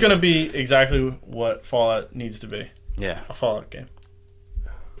 It's going to be exactly what Fallout needs to be. Yeah. A Fallout game.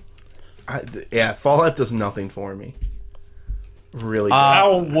 Yeah, Fallout does nothing for me. Really.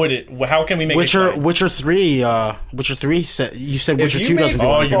 How would it? How can we make it? Witcher 3. Witcher 3. You said Witcher 2 doesn't do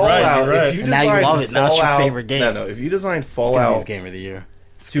Oh, anything. you're right. You're right. If you And now you designed love it. Now it's your Fallout- favorite game. No, if you design It's gonna be Fallout his game of the year.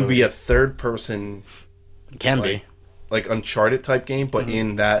 to be a third-person, It can be. like Uncharted type game, but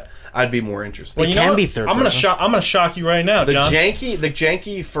in that, I'd be more interested. Well, You It know can what? be third I'm gonna person. I'm gonna shock you right now, the John.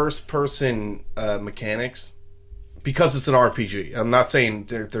 janky first-person mechanics, because it's an RPG. I'm not saying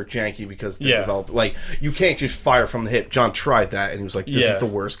they're janky because they're developed. Like, you can't just fire from the hip. John tried that, and he was like, "This is the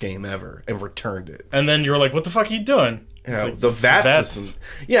worst game ever," and returned it. And then you're like, "What the fuck are you doing?" You It's know, like, the VAT VATS. system.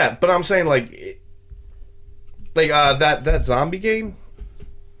 Yeah, but I'm saying that zombie game.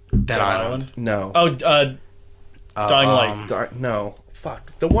 Dead Dead Island. No, Oh, Dying Light. no,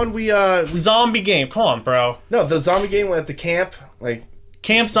 fuck the one we Zombie game. Come on, bro. no, the zombie game at the camp, like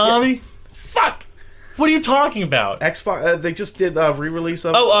Camp Zombie. fuck What are you talking about? Xbox. They just did a re-release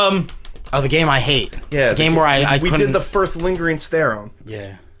of. Oh, Oh, the game I hate. yeah, The game where I we couldn't. did the first lingering stare on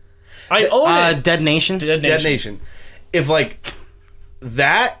Yeah. I own it. Dead Nation. Dead Dead Nation. Nation. If like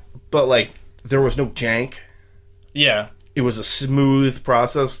that, but like there was no jank, Yeah. it was a smooth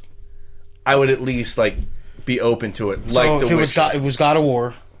process. I would at least like be open to it. Like So the if Witcher. it was God of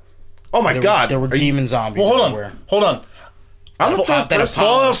War. Oh my god, There were Are you- demon zombies Well, hold everywhere. on. Hold on. I'm a third that person.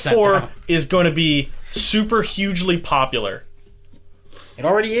 Apollo Fallout sent 4 down. is going to be super hugely popular, It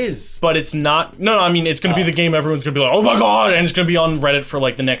already is. but it's not. No, I mean, it's going to be the game everyone's going to be like, "Oh my god," and it's going to be on Reddit for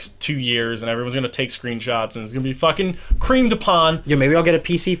like the next 2 years, and everyone's going to take screenshots, and it's going to be fucking creamed upon. Yeah, maybe I'll get a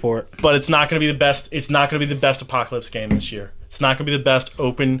PC for it. But it's not going to be the best. It's not going to be the best apocalypse game this year. It's not going to be the best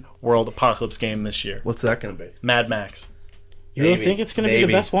open world apocalypse game this year. What's that going to be? Mad Max. You really Maybe. think it's going to be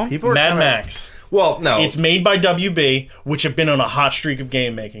Maybe. the best one? People are Mad kinda- Max. Well, no. It's made by WB, which have been on a hot streak of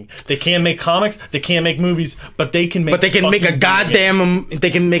game making. They can't make comics, they can't make movies, but they can make. But they can make a fucking video games. goddamn. They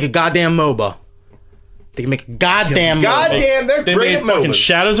can make a goddamn MOBA. They can make a goddamn. MOBA. Goddamn, they're They great made at fucking MOBAs.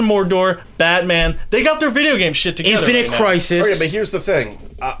 Shadows of Mordor, Batman. They got their video game shit together. Infinite right now. Crisis. Okay, but here's the thing.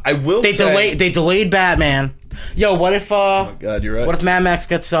 I will They say... delayed Batman. Yo, what if Oh, God, you're right. what if Mad Max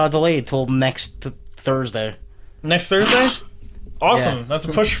gets delayed till next Thursday? Next Thursday. Awesome. Yeah. That's a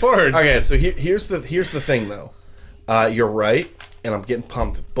push forward. Okay, so here's the thing, though. You're right, and I'm getting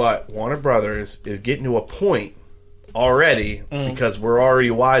pumped, but Warner Brothers is getting to a point already, because we're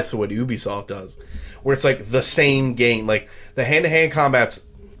already wise to what Ubisoft does, where it's like the same game. Like, the hand-to-hand combat's...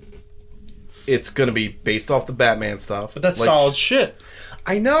 It's going to be based off the Batman stuff. But that's Like, solid shit.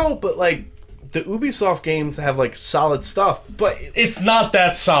 I know, but, like, the Ubisoft games have, like, solid stuff, but... It's not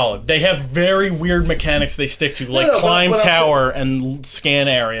that solid. They have very weird mechanics they stick to, like no, but- climb but I'm tower and scan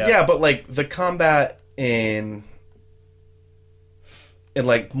area. Yeah, but like the combat in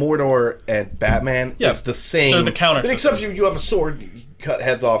like Mordor and Batman Yeah, is the same. they're the counter except system. you have a sword, you cut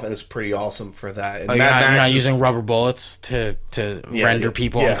heads off, and it's pretty awesome for that. And Oh, you're not is- using rubber bullets to yeah, render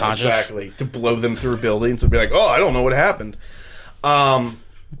people yeah, unconscious. exactly, to blow them through buildings and be like, oh, I don't know what happened.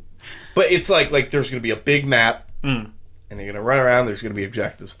 But it's like there's going to be a big map, and you're going to run around. There's going to be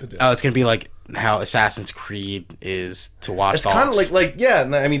objectives to do. Oh, it's gonna be like how Assassin's Creed is to Watch It's Dogs. kind of like yeah.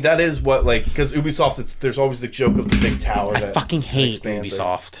 I mean, that is what because Ubisoft. There's always the joke of the big tower. I that fucking hate expands it.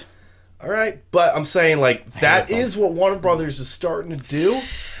 Ubisoft. All right, but I'm saying like that them. is what Warner Brothers is starting to do,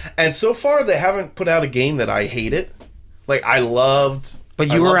 and so far they haven't put out a game that I hated. Like I loved, But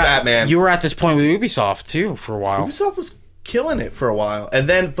I you were loved at Batman. you were at this point with Ubisoft too for a while. Ubisoft was killing it for a while, and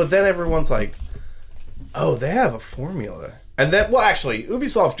then everyone's like, oh, they have a formula, and then actually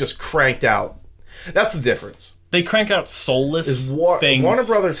Ubisoft just cranked out. That's the difference. They crank out soulless Is things. Warner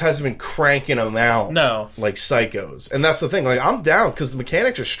Brothers hasn't been cranking them out. No. Like psychos, and that's the thing. Like I'm down because the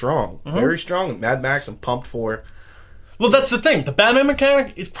mechanics are strong, very strong. And Mad Max, I'm pumped for. Well, that's the thing. The Batman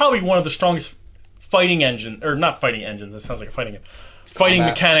mechanic is probably one of the strongest fighting engine, or not fighting engines. That sounds like a fighting game. Fighting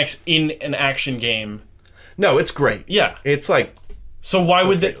Combat. mechanics in an action game. No, it's great. Yeah. It's like So why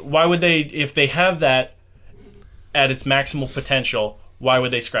would they? If they have that at its maximal potential, why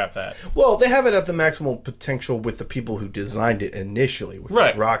would they scrap that? well, they have it at the maximal potential with the people who designed it initially, which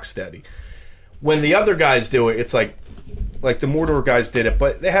Right. is Rocksteady. When the other guys do it, it's like the Mordor guys did it,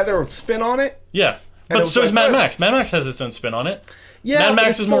 but they had their own spin on it. Yeah. it But was so like, does Mad what? Max. Mad Max has its own spin on it. Yeah, Mad but Max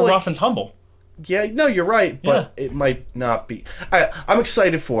it's is still more like- rough and tumble. Yeah, no, you're right, but Yeah. it might not be. I'm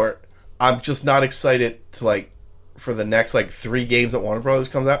excited for it. I'm just not excited to like for the next like 3 games that Warner Brothers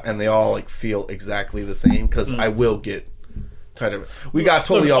comes out, and they all like feel exactly the same because I will get tired of it. We got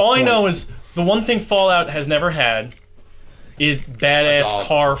totally Look, off all I point. know is the one thing Fallout has never had is badass dog.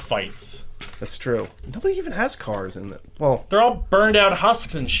 car fights. That's true. Nobody even has cars in it. Well, They're all burned out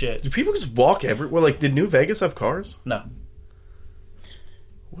husks and shit. do people just walk everywhere? Like, did New Vegas have cars? No.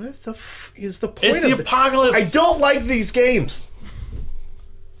 What the is the point It's the of apocalypse. I don't like these games.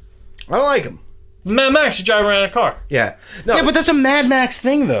 I don't like them. Mad Max, you drive around in a car. Yeah. No. Yeah, but that's a Mad Max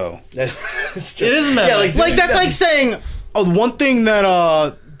thing, though. it's true. It is a Mad Max. Like that's like saying, oh, the one thing that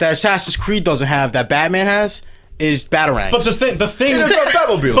that Assassin's Creed doesn't have that Batman has is Batarangs. But the thing There's no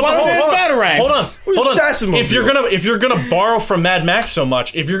Batmobiles. But hold on. Batarangs. Hold on. Where's Hold on. Assassin If you're gonna borrow from Mad Max so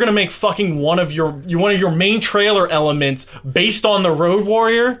much, if you're gonna make fucking one of your main trailer elements based on the Road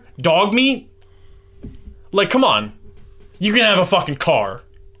Warrior dog meat, like come on, you can have a fucking car.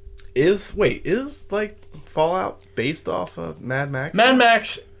 Is like Fallout based off of Mad Max? Mad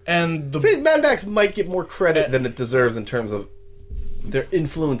Max and the Mad Max might get more credit than it deserves in terms of their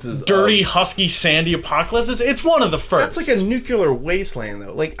influences. dirty, husky, sandy apocalypses. It's one of the first. That's like a nuclear wasteland,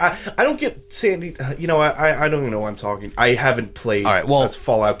 though. Like I don't get Sandy. You know, I don't even know why I'm talking. I haven't played All right, well- this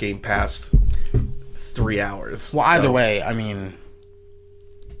Fallout game past 3 hours. well, either so- way, I mean,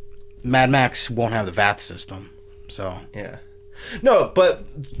 Mad Max won't have the VAT system, so yeah. No, but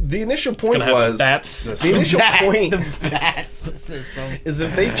the initial point Gonna have was that system. the initial point VAT system. is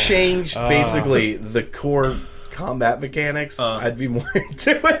if they changed basically the core combat mechanics, I'd be more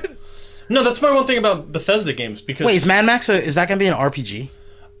into it. No, that's my one thing about Bethesda games because Wait, is Mad Max is that gonna be an RPG?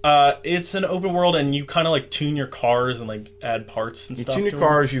 it's an open world and you kind of like tune your cars and like add parts and You stuff. tune your to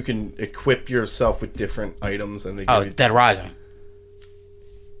cars, you can equip yourself with different items, and they Oh, give you Dead Rising.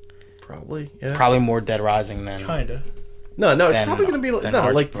 probably yeah. Probably more Dead Rising than. them. Kinda. No, it's than- probably going to be than no,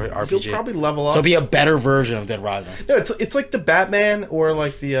 R- like RPG. you'll probably level up. So it'll be a better version of Dead Rising. No, it's like the Batman or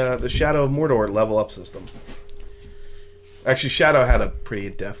like the Shadow of Mordor level up system. Actually, Shadow had a pretty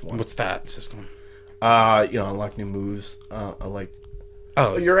in-depth one. What's that system? Unlock new moves. Like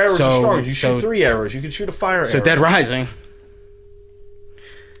Oh, your arrows so, are strong. You so, shoot 3 arrows. You can shoot a fire So arrow. Dead Rising.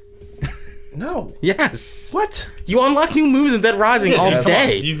 No. Yes. What? You unlock new moves in Dead Rising all Dude, come on.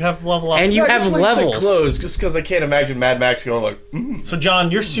 day. You have level up. And you I have just wanted to say levels. clothes, just because I can't imagine Mad Max going like. So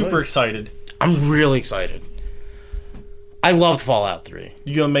John, you're super Nice. excited. I'm really excited. I loved Fallout 3.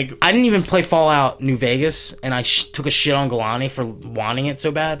 You gonna make I didn't even play Fallout New Vegas, and I took a shit on Galani for wanting it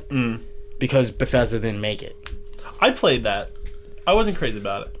so bad because Bethesda didn't make it. I played that. I wasn't crazy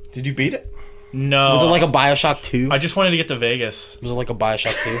about it. Did you beat it? No. Was it like a Bioshock 2? I just wanted to get to Vegas. Was it like a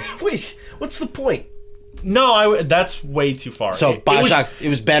Bioshock 2? Wait, what's the point? No, that's way too far. So It Bioshock, it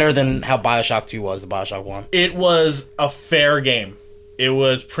was better than how Bioshock 2 was, the Bioshock 1. it was a fair game. It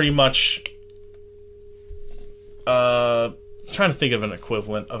was pretty much trying to think of an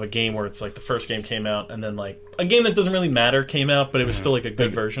equivalent of a game where it's like the first game came out and then like a game that doesn't really matter came out, but it was still like a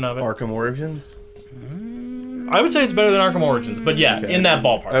good version of it. Arkham Origins? I would say it's better than Arkham Origins, but yeah, in that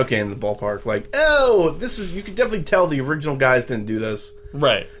ballpark. Okay, in the ballpark. Like, you could definitely tell the original guys didn't do this.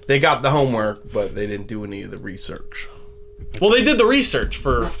 Right. They got the homework, but they didn't do any of the research. Well, they did the research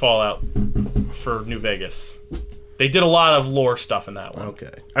for Fallout for New Vegas. They did a lot of lore stuff in that one.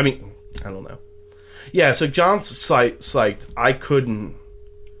 Okay. I mean, I don't know. Yeah, so John's psyched. I couldn't.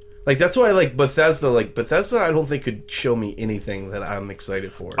 Like, that's why I like Bethesda. Like, Bethesda, I don't think could show me anything that I'm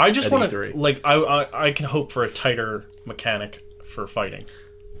excited for. I just at want E3. to like I can hope for a tighter mechanic for fighting.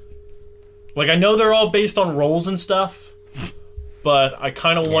 Like I know they're all based on rolls and stuff, but I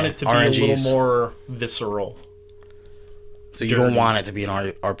kind of want it to be a RNGs. little more visceral. So you don't want it to be an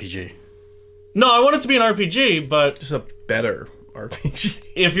RPG. No, I want it to be an RPG, but Just a better RPG.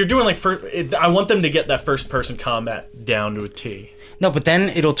 if you're doing like I want them to get that first person combat down to a T. No, but then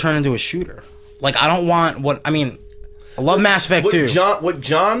it'll turn into a shooter. Like, I don't want I love Mass Effect 2. What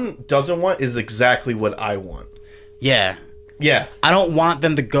John doesn't want is exactly what I want. Yeah. Yeah. I don't want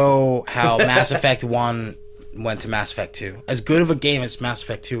them to go how Mass Effect 1 went to Mass Effect 2. As good of a game as Mass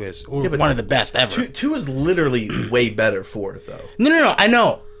Effect 2 is, or but one of the best ever. Two is literally way better for it, though. No, I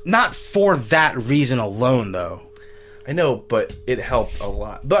know. Not for that reason alone, though. I know, but it helped a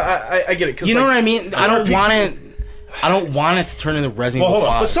lot. But I get it. Cause You know like, what I mean? I don't RPG want it. I don't want it to turn into Resident Well, Evil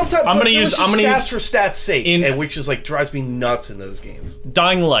hold on. 5. But sometimes I'm gonna there was use- just I'm gonna stats use- for stats' sake, in- and which is like drives me nuts in those games.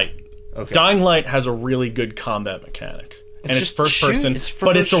 Dying Light. Okay. Dying Light has a really good combat mechanic, and it's just first shoot- person, it's for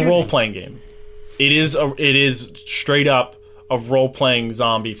but it's a shooting. role playing game. It is straight up a role playing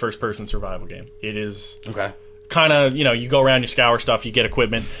zombie first person survival game. It is Okay. kind of you go around, you scour stuff, you get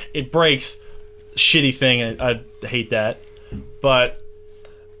equipment. It breaks, shitty thing. I hate that, but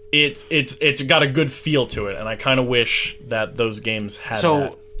it's got a good feel to it, and I kind of wish that those games had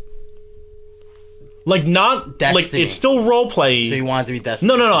that. Like not Destiny. like it's still role play. So you want it to be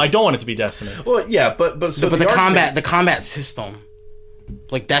Destiny? No, I don't want it to be Destiny. Well, yeah, but the combat system,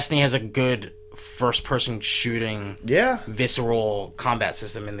 like Destiny has a good first person shooting, visceral combat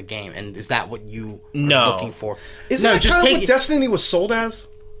system in the game, and is that what you are looking for? Is that just what Destiny was sold as?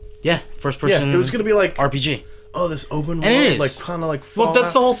 Yeah, first person. Yeah, there was gonna be like RPG. Oh, this open world, and it is. like kind of like Fallout. Well,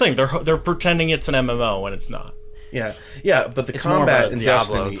 that's the whole thing. They're pretending it's an MMO when it's not. Yeah, but the combat in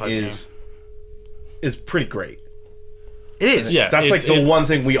Destiny is pretty great. It is. Yeah, that's like the one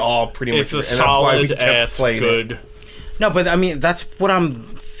thing we all pretty much. It's a solid ass good. No, but I mean that's what I'm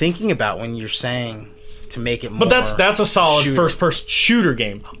thinking about when you're saying to make it more. But that's a solid first person shooter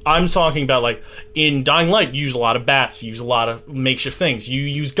game. I'm talking about like in Dying Light, you use a lot of bats, you use a lot of makeshift things, you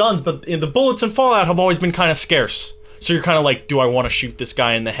use guns, but the bullets in Fallout have always been kind of scarce. So you're kind of like, do I want to shoot this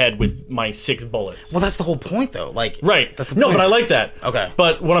guy in the head with my 6 bullets? Well, that's the whole point, though. Like, right? That's the point. No, but I like that. Okay.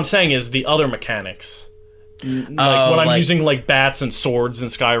 But what I'm saying is the other mechanics, like when I'm using like bats and swords in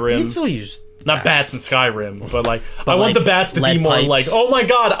Skyrim. You can still use not bats in Skyrim, but like I want the bats to be more pipes. Like, oh my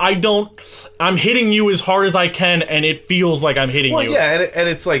god, I'm hitting you as hard as I can, and it feels like I'm hitting you. Well, yeah, and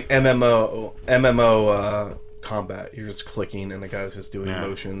it's like MMO combat. You're just clicking, and the guy's just doing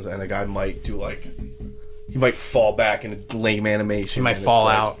motions, and the guy might do like. He might fall back in a lame animation. He might fall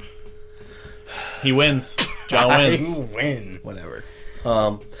out. He wins. John wins. You win. Whatever.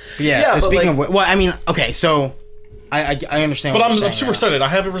 So speaking of... Well, I mean, okay, so... I understand but what you're saying. I'm super excited. I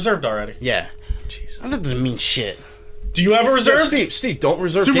have it reserved already. Yeah. Jesus. That doesn't mean shit. Do you have it reserved? Yeah, Steve, don't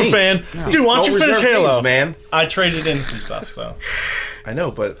reserve super games. Fan. Dude, why don't you finish Halo? Games, man. I traded in some stuff, so... I know,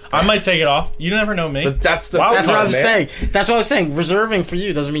 but... I might take it off. You never know me. But that's what I'm saying. That's what I was saying. Reserving for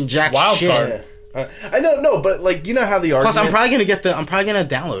you doesn't mean jack wild shit. Card. I know, no, but like you know how the argument. Plus, I'm probably gonna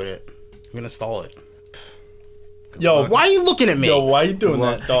download it. I'm gonna install it. Yo, why are you looking at me? Yo, why are you doing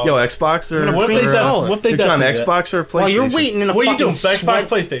that, dog? Yo, Xbox or what they on Xbox or PlayStation? While you're waiting in a what are you doing? Xbox,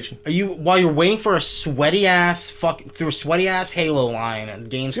 PlayStation? While you're waiting for a sweaty ass Halo line and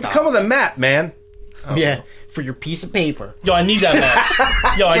GameStop. Come with a map, man. Yeah, for your piece of paper. Yo, I need that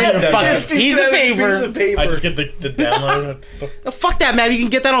map. Yo, I need that map. Piece of paper. I just get the download. No, fuck that map. You can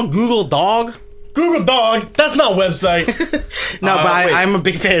get that on Google, dog. Google Dog. That's not a website. No, but I'm a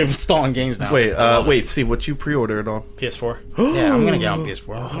big fan of installing games now. Wait, Steve, what you pre-ordered on? PS4. Yeah, I'm gonna get on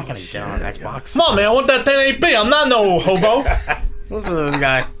PS4. I'm not gonna get on Xbox. Come on, man. I want that 1080p. I'm not no hobo. Listen to this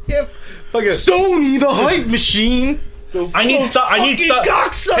guy. Yeah, Sony, the hype machine. I need stuff.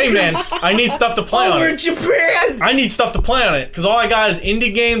 Hey, man. I need stuff to play on it. Over in Japan. I need stuff to play on it because all I got is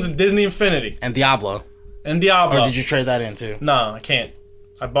indie games and Disney Infinity and Diablo. Or did you trade that in too? No, I can't.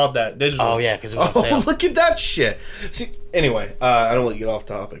 I bought that digital. Oh yeah, because it was on sale. Look at that shit. See, anyway, I don't want to get off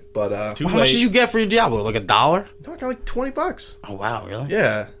topic, but how much did you get for your Diablo? Like $1? No, I got like $20. Oh wow, really?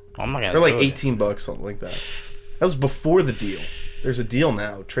 Yeah. Oh, I'm not gonna. Or like $18, something like that. That was before the deal. There's a deal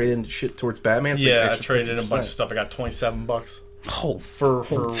now. Trade in shit towards Batman. Yeah, I traded in a bunch of stuff. I got $27. Oh, for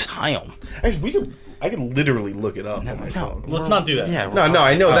time. Actually, I can literally look it up on my phone. Let's not do that. Yeah, no,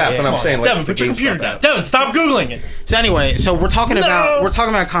 I know that, but I'm saying like Devin, put your computer down. Devin, stop googling it. So anyway, we're talking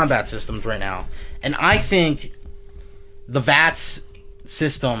about combat systems right now, and I think the VATS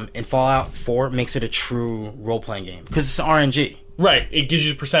system in Fallout 4 makes it a true role playing game because it's RNG. Right, it gives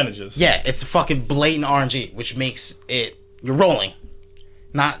you percentages. Yeah, it's fucking blatant RNG, which makes it you're rolling,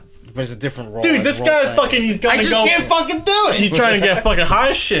 not. But it's a different role. Dude, this guy fucking, he's gonna go. I just can't fucking do it. He's trying to get fucking high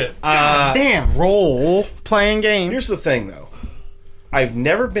as shit. Damn, role playing game. Here's the thing, though. I've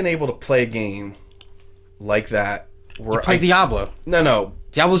never been able to play a game like that. Where you play Diablo. No.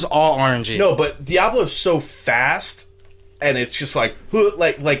 Diablo's all RNG. No, but Diablo's so fast, and it's just like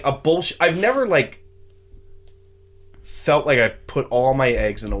a bullshit. I've never felt like I put all my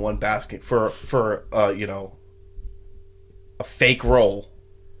eggs into one basket for a fake roll.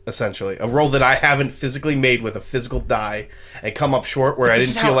 Essentially, a roll that I haven't physically made with a physical die and come up short where I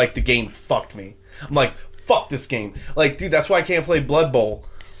didn't feel like the game fucked me. I'm like, fuck this game. Like, dude, that's why I can't play Blood Bowl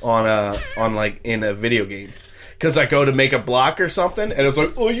on like in a video game. Because I go to make a block or something and it's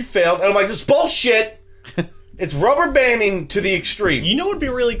like, oh, you failed. And I'm like, this is bullshit. It's rubber banding to the extreme. You know what would be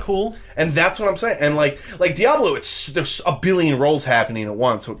really cool? And that's what I'm saying. And like Diablo, there's a billion rolls happening at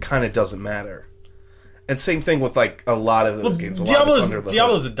once, so it kind of doesn't matter. And same thing with like a lot of those games.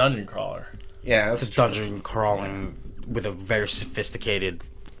 Diablo's a dungeon crawler. Yeah, it's a dungeon crawling with a very sophisticated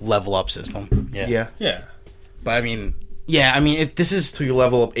level up system. Yeah. But I mean, Yeah, I mean, this is... So you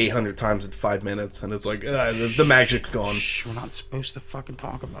level up 800 times in 5 minutes, and it's like, the magic's gone. Shh, we're not supposed to fucking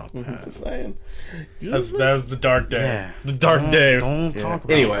talk about that. Just saying. That was the dark day. Yeah. The dark day. Don't Yeah. talk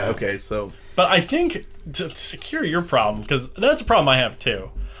about Anyway, that. okay, so... But I think to secure your problem, because that's a problem I have too.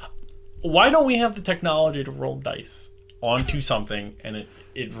 Why don't we have the technology to roll dice onto something and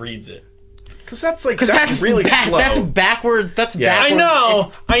it reads it? Because that's like, Because that's really slow. That's backward. That's Yeah.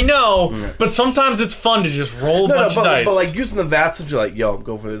 backward. I know, but sometimes it's fun to just roll a bunch of dice. but like using the VATS, you're like, yo, I'm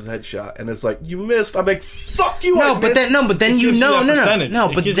going for this headshot, and it's like, you missed. I'm like, fuck you. No, I but missed. then It you gives you know, that percentage. no,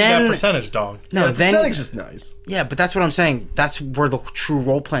 It but gives you that then percentage, dog. no, the then percentage is nice. yeah, but that's what I'm saying. That's where the true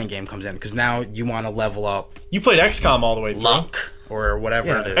role playing game comes in because now you want to level up You played XCOM all the way through. luck or whatever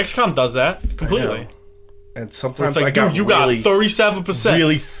Yeah. it is. XCOM does that I completely. know. And sometimes It's like, I got dude, you really, got 37%.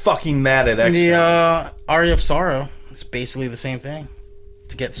 really fucking mad at XCOM. The Aria of Sorrow is basically the same thing.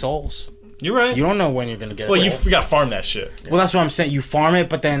 To get souls, You're right. you don't know when you're gonna get. Well, a you soul. got to farm that shit. Well, that's what I'm saying. You farm it,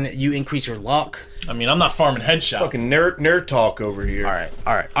 but then you increase your luck. I mean, I'm not farming headshots. Fucking nerd talk over here.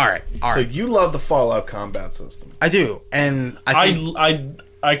 All right. So you love the Fallout combat system. I do, and I think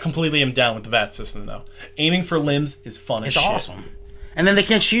I completely am down with the VAT system though. Aiming for limbs is fun as it's shit. awesome. And then they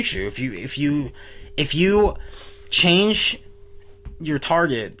can't shoot you if you change your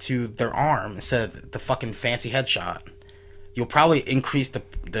target to their arm instead of the fucking fancy headshot. You'll probably increase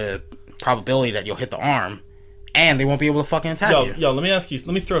the probability that you'll hit the arm, and they won't be able to fucking attack you. Yo, let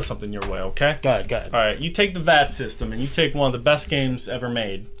me throw something your way, okay? Go ahead. All right, you take the VAT system and you take one of the best games ever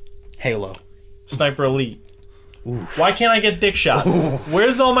made, Halo. Sniper Elite. Why can't I get dick shots?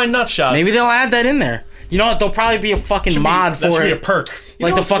 Where's all my nut shots? Maybe they'll add that in there. You know what? There'll probably be a fucking mod that for should be it. a perk. Like know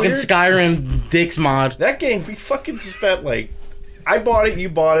the what's fucking weird? Skyrim Dicks mod. That game, we fucking spent like... I bought it, you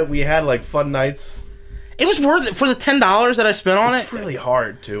bought it, we had like fun nights. It was worth it for the $10 that I spent on It's it. really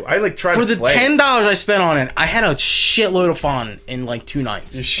hard too. I like tried For to the play $10 I spent on it, I had a shitload of fun in like 2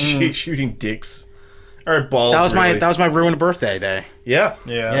 nights. Just shooting dicks. Or balls, That was really. my ruined birthday day. Yeah.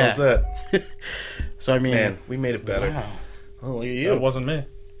 Yeah. That was it. So I mean, Man, we made it better. wow. Oh, look at That you. wasn't me.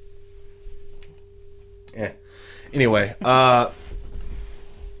 Yeah. Anyway,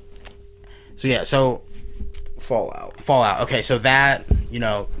 so Fallout. Fallout. Okay, so that,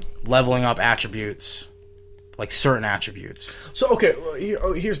 leveling up attributes, like certain attributes. So, okay,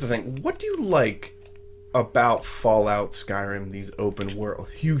 well, here's the thing. What do you like about Fallout, Skyrim, these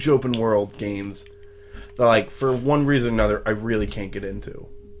huge open world games that, like, for one reason or another, I really can't get into?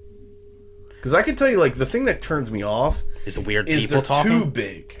 Because I can tell you, like, the thing that turns me off Is the weird is people they're talking? too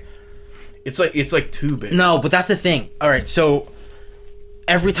big. It's like too big. No, but that's the thing. All right, so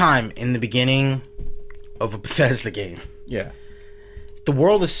every time in the beginning of a Bethesda game, Yeah. the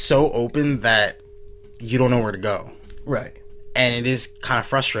world is so open that you don't know where to go. Right. And it is kind of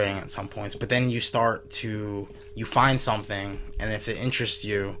frustrating at some points, but then you find something, and if it interests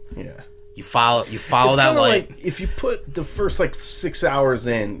you, Yeah. you follow It's that kinda light. like if you put the first like 6 hours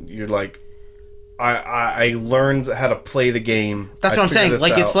in, you're like, I learned how to play the game. That's I what I'm saying. figured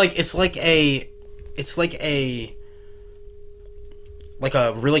Like this out. it's like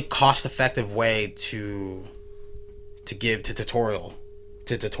a really cost effective way to give to tutorial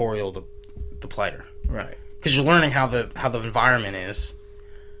the player. Right. Because you're learning how the environment is.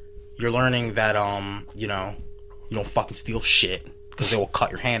 You're learning that you don't fucking steal shit because they will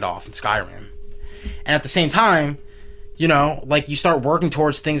cut your hand off in Skyrim. And at the same time, like you start working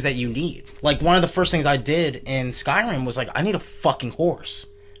towards things that you need. Like one of the first things I did in Skyrim was like I need a fucking horse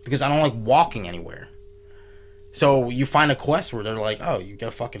because I don't like walking anywhere. So you find a quest where they're like, oh, you get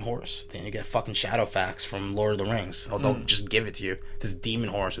a fucking horse. Then you get fucking Shadowfax from Lord of the Rings. They'll just give it to you. This demon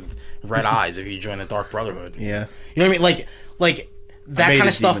horse with red eyes if you join the Dark Brotherhood. Yeah. You know what I mean? Like that made kind a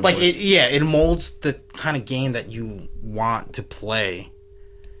of stuff. demon Like horse. it molds the kind of game that you want to play.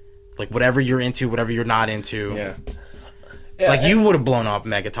 Like whatever you're into, whatever you're not into. Yeah. Like you would have blown up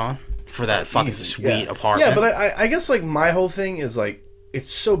Megaton for that fucking Easy, sweet yeah. apartment. Yeah, but I guess like my whole thing is like it's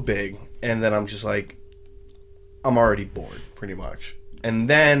so big, and then I'm just like I'm already bored pretty much. And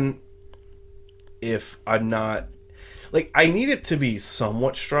then if I'm not like I need it to be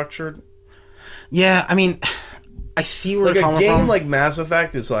somewhat structured. Yeah, I mean, I see where Like you're a coming game from. like Mass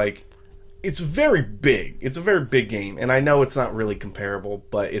Effect is like it's very big. It's a very big game, and I know it's not really comparable,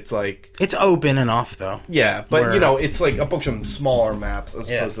 but it's like It's open enough though. yeah, but Where- it's like a bunch of smaller maps as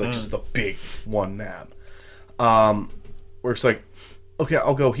opposed to like just the big one map. Where it's like, okay,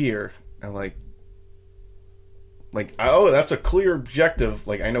 I'll go here and oh, that's a clear objective.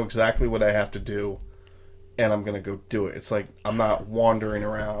 Like I know exactly what I have to do, and I'm gonna go do it. It's like I'm not wandering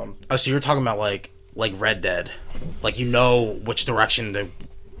around. Oh, so you're talking about like Red Dead, like you know which direction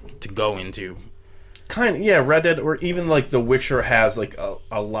to go into. Kind of, yeah, Red Dead, or even like The Witcher has like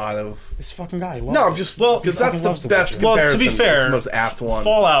a lot of. This fucking guy. No, I'm just because he that's fucking loves the The best Witcher. Well, comparison. to be fair, it's the most apt one.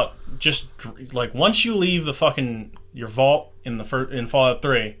 Fallout just like once you leave the fucking your vault in in Fallout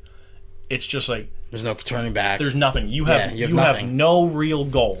 3, it's just like There's no turning back. there's nothing. You have you have nothing. no real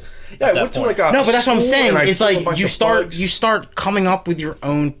goal. Yeah, at I went that to like point. a No, but that's what I'm school saying. and I It's killed a like bunch you of start bugs. you start coming up with your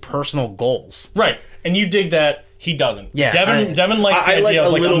own personal goals. Right, and you dig that. He doesn't. Yeah, Devin likes the I like idea a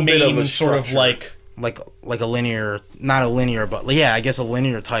of like little a bit of main a sort of structure. like Like a linear, not a linear, but yeah, I guess a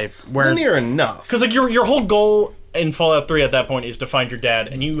linear type. Where linear enough. because like your whole goal in Fallout 3 at that point is to find your dad,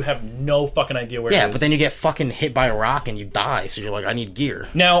 and you have no fucking idea where. yeah, it is. but then you get fucking hit by a rock and you die. So you're like, I need gear.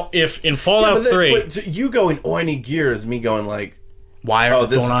 Now, if in Fallout 3, But you going, oh, I need gear, is me going like, Why? oh,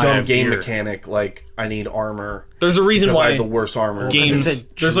 this don't I dumb have game gear? mechanic. Like, I need armor there's a reason because I why have the worst armor. games it's a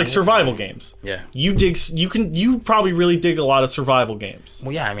there's like true- survival games. Yeah. You probably really dig a lot of survival games.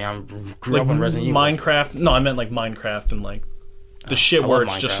 Well, yeah. I mean, I grew Like up on Resident Evil. Minecraft. No, I meant like Minecraft and like the shit I where love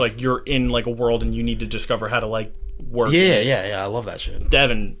it's just Minecraft. like you're in like a world and you need to discover how to like work. Yeah. I love that shit.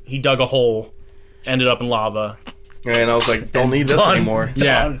 Devin, he dug a hole, ended up in lava. And I was like, don't need this Done. anymore.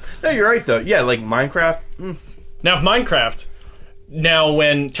 Yeah. No, you're right though. Yeah, like Minecraft. Now, if Minecraft,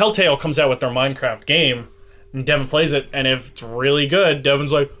 when Telltale comes out with their Minecraft game, and Devin plays it, and if it's really good,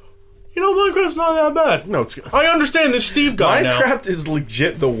 Devin's like, you know, Minecraft's not that bad. No, it's I understand this Steve guy now. Minecraft is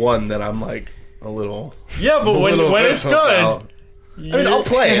legit the one that I'm like a little. Yeah, but when it's good, I mean, I'll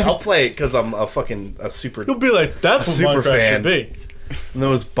play it. I'll play it because I'm a super you'll be like, that's what super Minecraft fan. should be.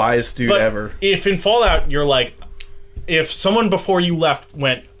 most biased dude But ever. if in Fallout, you're like, if someone before you left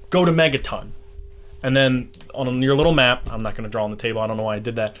went, go to Megaton, and then on your little map, I'm not going to draw on the table, I don't know why I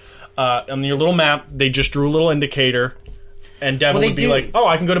did that. On your little map, they just drew a little indicator, and Devin Well, they would be do- like, oh,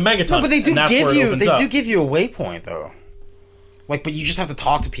 I can go to Megaton. No, but they do and that's where give it you opens they up. do give you a waypoint though. Like, but you just have to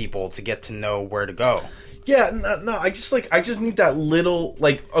talk to people to get to know where to go. Yeah, no, I just need that little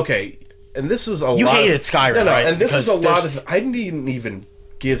okay, and this is a You lot. hated Skyrim, no, right? and this is Because a lot there's- of. I didn't even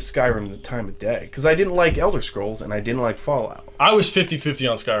give Skyrim the time of day because I didn't like Elder Scrolls and I didn't like Fallout. I was 50-50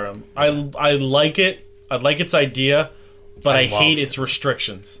 on Skyrim. I like it. I like its idea, but I hate loved its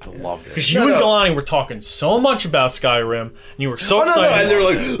restrictions. I loved it. Because you No, and no. Galani were talking so much about Skyrim, and you were so Oh no, excited. no, and they're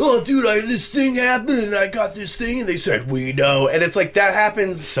like, oh dude, this thing happened and I got this thing and they said we know, and it's like that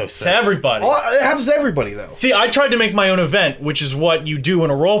happens. So to sick. everybody. It happens to everybody though. See, I tried to make my own event, which is what you do in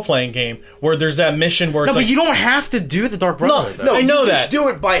a role-playing game, where there's that mission where it's No, like, but you don't have to do the Dark Brotherhood. though. No, I know you that. just do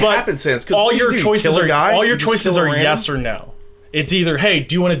it by but happenstance. 'Cause all what do your you do? choices Kill a are guy? all your You just choices kill a are random? yes or no. It's either, hey,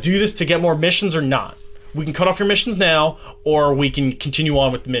 do you want to do this to get more missions or not? We can cut off your missions now, or we can continue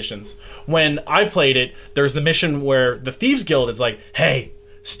on with the missions. When I played it, there's the mission where the Thieves Guild is like, hey,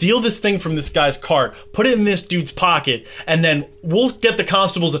 steal this thing from this guy's cart, put it in this dude's pocket, and then we'll get the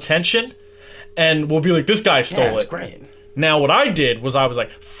constable's attention, and we'll be like, this guy stole Yeah, it's it. great. Now, what I did was I was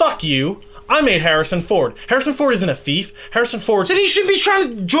like, fuck you. I made Harrison Ford. Harrison Ford isn't a thief. Harrison Ford... So you should be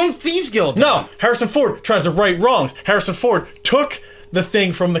trying to join Thieves Guild. No, Harrison Ford tries to right wrongs. Harrison Ford took the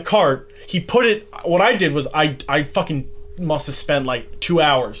thing from the cart. He put it... What I did was I fucking must have spent like 2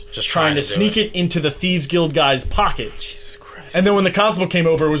 hours Just trying to trying to do sneak it into the Thieves Guild guy's pocket. Jesus Christ. And then when the constable came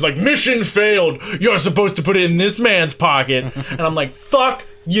over, it was like, mission failed. You're supposed to put it in this man's pocket. And I'm like, fuck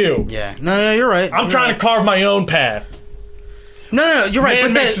you. Yeah. No, you're right. I'm trying to carve my own path. No, you're right.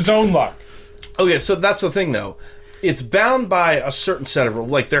 Man but makes his own luck. Okay, so that's the thing though. It's bound by a certain set of rules.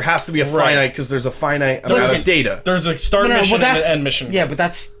 Like there has to be a finite because there's a finite amount Listen, of data. There's a start mission and an end mission. Yeah, but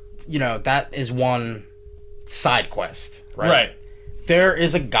that's that is one side quest, right? Right. There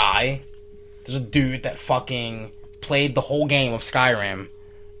is a guy, there's a dude that fucking played the whole game of Skyrim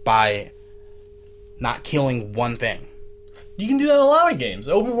by not killing one thing. You can do that in a lot of games,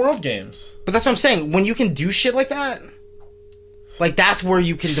 open world games. But that's what I'm saying. When you can do shit like that, like that's where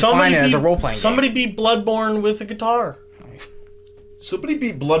you can define it as a role playing game. Somebody beat Bloodborne with a guitar. Somebody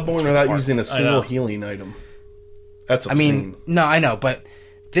beat Bloodborne without using a single know. healing item. That's I obscene. mean, no, I know, but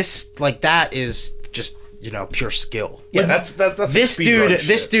this that is just pure skill. yeah, that's This speedrun dude, shit.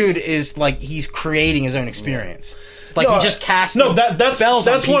 this dude is like he's creating his own experience. Like No, he just casts That's spells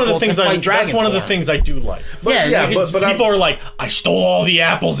on one of the people things to fight that's dragons one of the for him. things I do like. Yeah, yeah, it's- but People are like, I stole all the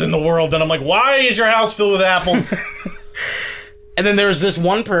apples in the world, and I'm like, why is your house filled with apples? And then there's this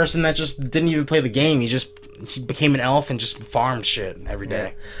one person that just didn't even play the game. He became an elf and just farmed shit every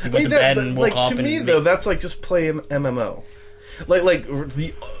day. He went to bed and woke up. to and me though, that's like just play MMO. Like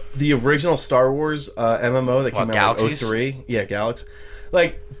the original Star Wars MMO that came out Galaxies? in 03. Yeah, Galaxy.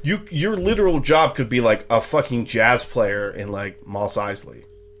 Like your literal job could be like a fucking jazz player in like Mos Eisley.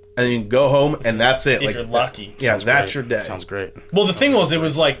 and then you go home, and that's it. If you're lucky. Yeah, Sounds that's great. your day. Sounds great. Well, the thing was, it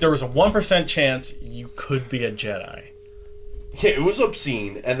was like there was a 1% chance you could be a Jedi. Yeah, it was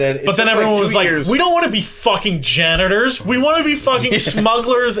obscene, and then But then everyone was like, we don't want to be fucking janitors. We want to be fucking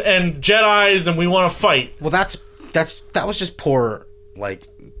smugglers and Jedis, and we want to fight. Well, that was just poor like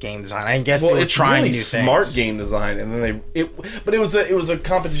game design. I guess Well, they were it's trying really new smart things. game design, and then but it was a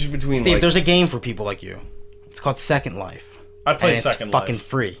competition between Steve, like, there's a game for people like you. It's called Second Life. I played And it's Second Life. fucking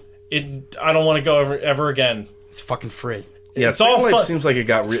free. I don't want to go ever again. It's fucking free. yeah. it's Second all Life fun. seems like it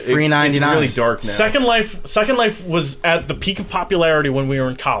got $3.99. it's really dark now. Second Life was at the peak of popularity when we were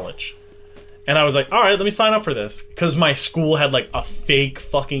in college. And I was like, all right, let me sign up for this. Because my school had like a fake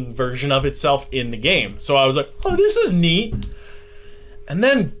fucking version of itself in the game. So I was like, oh, this is neat. And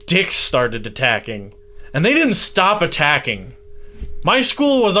then dicks started attacking. And they didn't stop attacking. My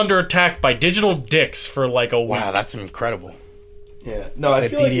school was under attack by digital dicks for like a week. Wow, that's incredible. Yeah, no, I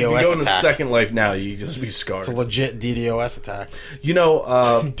It's a feel like if you DDoS go into attack. Second Life now, you just be scarred. It's a legit DDoS attack. You know,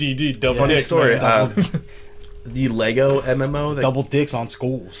 DD, double funny dick, story. man. The Lego MMO. Double dicks on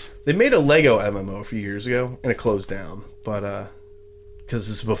schools. They made a Lego MMO a few years ago, and it closed down. But because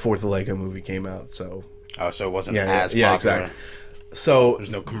this is before the Lego movie came out, so Oh, so it wasn't yeah, as yeah, popular. exactly. So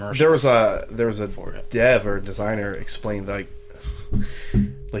There's no commercials. there was a for it. dev or designer explained like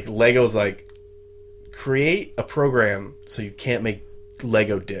Lego's like create a program so you can't make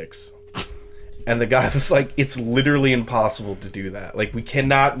Lego dicks. And the guy was like, it's literally impossible to do that. Like, we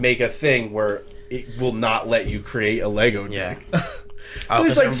cannot make a thing where it will not let you create a Lego dick. Yeah. So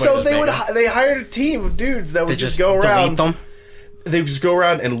he's like, so they hired a team of dudes that would just go around. delete them. They would just go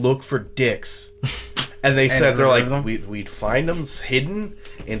around and look for dicks. And they said, they're like, remove them? we'd find them hidden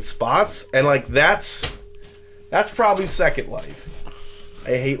in spots. And like, that's probably Second Life. I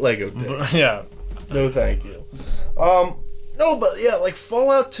hate Lego dicks. Yeah. No, thank you. No, but yeah, like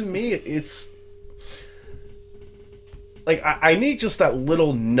Fallout to me, it's like I need just that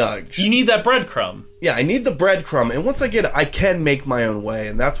little nudge. You need that breadcrumb. Yeah, I need the breadcrumb, and once I get it, I can make my own way,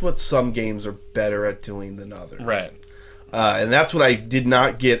 and that's what some games are better at doing than others. Right. And that's what I did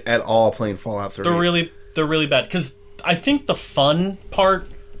not get at all playing Fallout 3. They're really bad because I think the fun part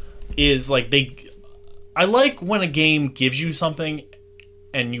is like I like when a game gives you something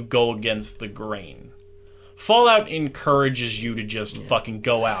and you go against the grain. Fallout encourages you to just fucking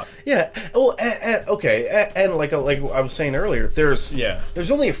go out. Yeah. Well, okay, and like I was saying earlier, there's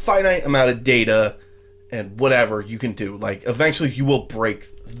only a finite amount of data and whatever you can do. Like eventually, you will break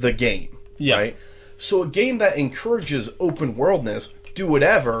the game. Yeah. Right. So a game that encourages open worldness, do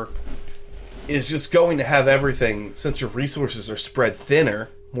whatever, is just going to have everything. Since your resources are spread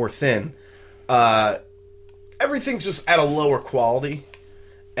more thin, everything's just at a lower quality.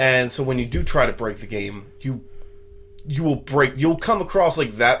 And so when you do try to break the game, you'll come across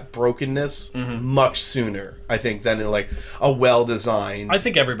like that brokenness much sooner, I think, than in like a well-designed. I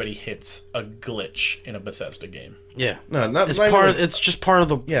think everybody hits a glitch in a Bethesda game. Yeah. No, not It's not part. even- It's just part of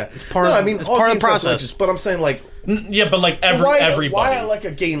the. yeah, It's part. No, of, I mean, it's all part of the games have process. glitches, but I'm saying like Yeah, but like everybody. why I like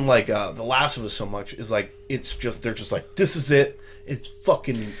a game like The Last of Us so much is like they're just like, this is it. It's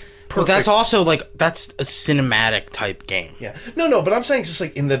fucking perfect. But that's also like that's a cinematic type game. Yeah. No, but I'm saying just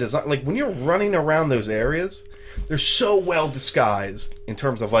like in the design, like when you're running around those areas, they're so well disguised in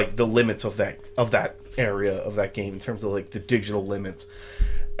terms of like the limits of that area of that game, in terms of like the digital limits.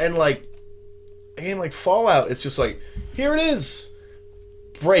 And like a game like Fallout, it's just like, here it is.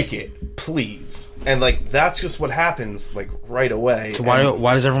 Break it, please. And like that's just what happens like right away. So And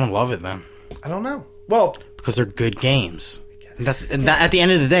why does everyone love it then? I don't know. Well, Because they're good games. And at the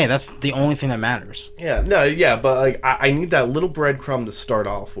end of the day, that's the only thing that matters. yeah, but like I need that little breadcrumb to start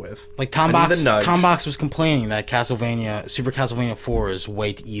off with. Like I need the nudge. Tom Box was complaining that Super Castlevania 4 is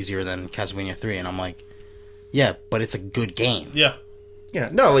way easier than Castlevania 3, and I'm like, yeah, but it's a good game. Yeah. Yeah,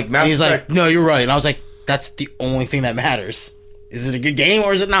 no, like Mass And he's Effect. like, no, you're right, and I was like, that's the only thing that matters. Is it a good game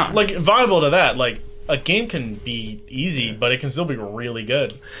or is it not? Like viable to that, like a game can be easy, but it can still be really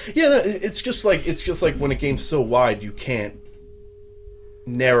good. Yeah, no, it's just like when a game's so wide, you can't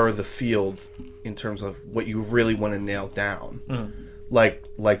narrow the field in terms of what you really want to nail down. Like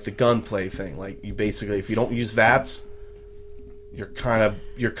the gunplay thing. Like you basically, if you don't use VATS, you're kind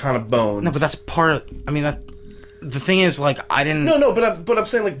of boned. No, but that's part of. I mean, the thing is, like, I didn't. No, but I'm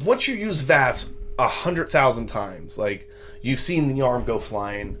saying, like, once you use VATS 100,000 times, like, you've seen the arm go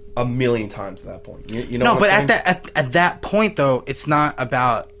flying 1,000,000 times at that point. You know. No, what I'm but saying? at that point though, it's not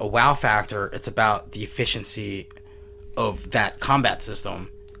about a wow factor. It's about the efficiency of that combat system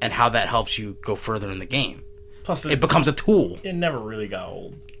and how that helps you go further in the game. Plus, It becomes a tool. it never really got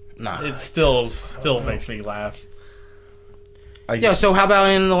old. Nah, It still makes me laugh. Yeah, so how about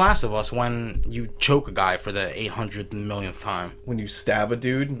in The Last of Us when you choke a guy for the 800 millionth time? when you stab a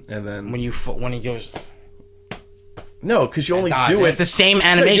dude and then When he goes... no, because you only dies. do it. It's the same No, you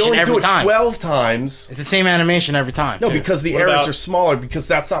animation only every do it time. 12 times. It's the same animation every time. No, too. because the What areas about- are smaller. Because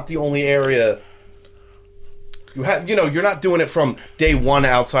that's not the only area. You have, you're not doing it from day 1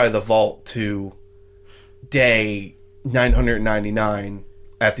 outside of the vault to day 999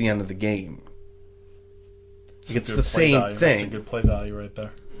 at the end of the game. It's Good the play same value. thing. That's a good play value right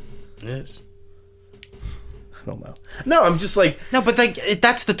there. It is. I don't know. No, I'm just like, No, but like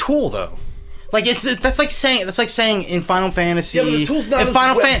that's the tool though. Like that's like saying in Final Fantasy. yeah, but the tool's not in as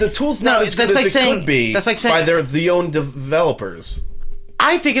Final well, Fan- the tool's not No, as good that's as like it saying, could be. That's like saying by their own developers.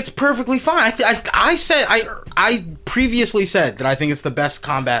 I think it's perfectly fine. I previously said that I think it's the best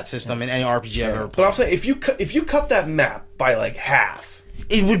combat system in any RPG I've ever But played. I'm saying if you cut that map by like half,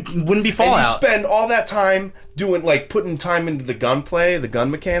 It wouldn't be and you Fallout. spend all that time doing putting time into the gunplay, the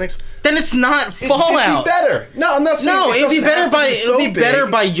gun mechanics, Then it's not It'd Fallout. be better. No, I'm not saying No, it'd be doesn't have better to by so it'd be better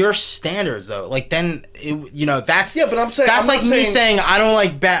big. by your standards though. Like then that's Yeah, but I'm saying that's I'm like not me saying- saying I don't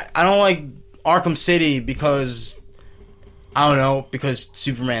like Arkham City because I don't know because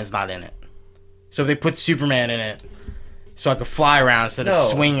Superman's not in it. So if they put Superman in it, so I could fly around instead of No.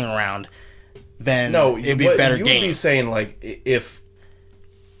 swinging around, then No, it'd be a what better you game. would be saying if.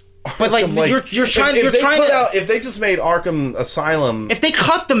 But like you're trying if they to. put out, if they just made Arkham Asylum, If they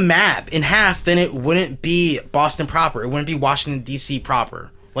cut the map in half, then it wouldn't be Boston proper. It wouldn't be Washington D.C.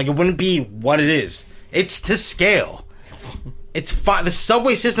 proper. Like it wouldn't be what it is. It's to scale. It's fine. The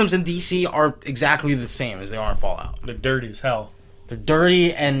subway systems in D.C. are exactly the same as they are in Fallout. They're dirty as hell. They're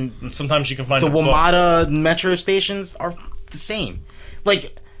dirty, and And sometimes you can find the a book. WMATA metro stations are the same.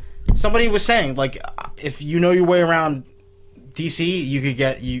 Like somebody was saying, like if you know your way around DC, you could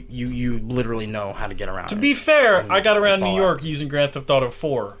get you literally know how to get around. To be fair, I got around New Fallout. York using Grand Theft Auto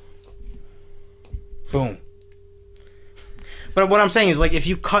 4. Boom. But what I'm saying is, like, if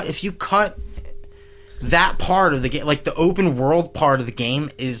you cut that part of the game, like the open world part of the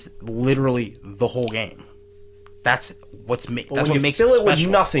game, is literally the whole game. That's that's when what you makes fill it it with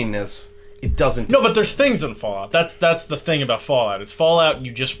special. nothingness, it doesn't. No, but there's things in Fallout. That's the thing about Fallout. It's Fallout,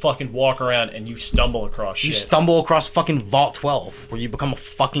 you just fucking walk around and you stumble across shit. You stumble across fucking Vault 12, where you become a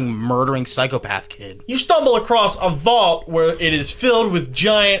fucking murdering psychopath kid. You stumble across a vault where it is filled with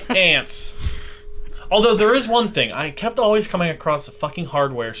giant ants. Although there is one thing. I kept always coming across a fucking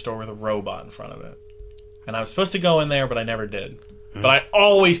hardware store with a robot in front of it. And I was supposed to go in there, but I never did. But I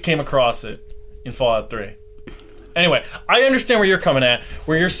always came across it in Fallout 3. Anyway, I understand where you're coming at.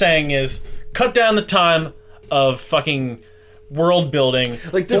 Where you're saying is cut down the time of fucking world building.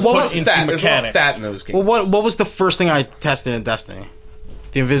 Like there's Well, a what lot was of fat. There's a lot of fat in those games. Well, what was the first thing I tested in Destiny?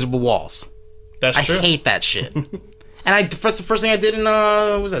 The invisible walls. That's I true. hate that shit. And that's the first thing I did in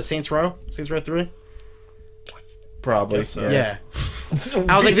what was that, Saints Row 3? Probably. Guess so. Yeah.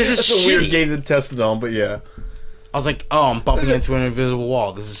 I was like, this is that's a weird shitty. game to test it on, but yeah. I was like, oh, I'm bumping into an invisible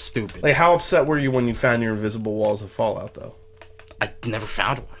wall. This is stupid. Like, how upset were you when you found your invisible walls in Fallout, though? I never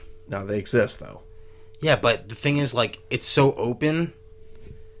found one. Now they exist, though. Yeah, but the thing is, like, it's so open,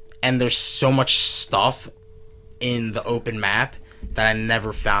 and there's so much stuff in the open map that I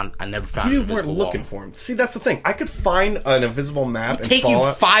never found. You an weren't invisible looking wall. for them. See, that's the thing. I could find an invisible map in Take you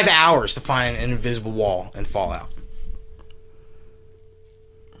Fallout. 5 hours to find an invisible wall in Fallout,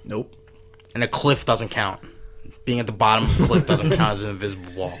 Nope. and a cliff doesn't count. Being at the bottom of the cliff doesn't count as an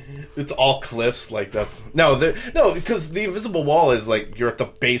invisible wall. It's all cliffs. Like that's no, because the invisible wall is like you're at the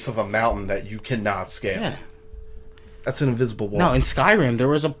base of a mountain that you cannot scale. Yeah. That's an invisible wall. No, in Skyrim, there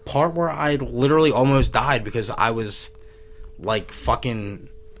was a part where I literally almost died because I was, like, fucking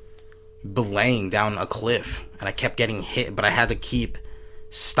belaying down a cliff, and I kept getting hit, but I had to keep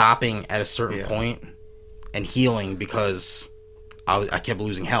stopping at a certain point and healing because I kept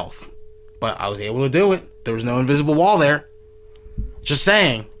losing health. But I was able to do it. There was no invisible wall there. Just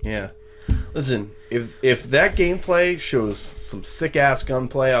saying. Yeah. Listen, if that gameplay shows some sick ass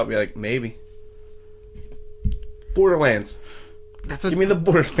gunplay, I'll be like, maybe. Borderlands. That's a Give me the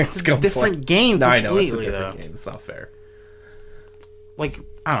Borderlands gunplay. different game No, I know it's a completely, different though. game. It's not fair. Like,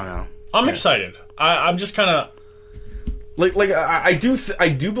 I don't know. I'm excited. I'm just kind of... I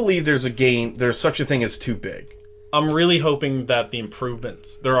do believe there's such a thing as too big. I'm really hoping that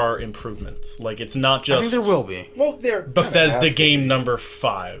there are improvements. Like, it's not I just think there will be. Well, there Bethesda game number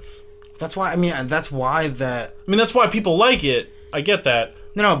 5. That's why, I mean, that's why that... I mean, that's why people like it. I get that.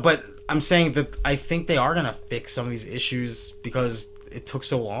 No, but I'm saying that I think they are going to fix some of these issues because it took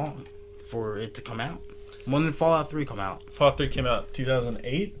so long for it to come out. When did Fallout 3 come out? Fallout 3 came out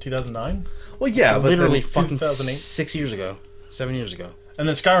 2008, 2009? Well, yeah, but Literally then, fucking 2008. 6 years ago. 7 years ago. And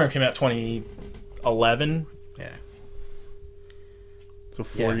then Skyrim came out 2011. Yeah. So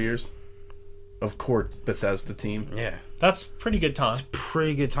 4 years of core Bethesda team. Yeah. That's pretty good time.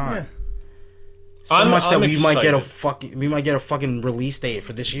 Pretty good time. Yeah. So I'm much that we might get excited. a fucking release date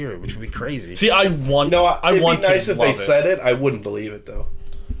for this year, which would be crazy. See, I want. No, I it'd want be nice to if they love it. said it. I wouldn't believe it though.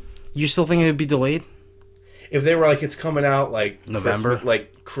 You still think it would be delayed? If they were like, it's coming out like November?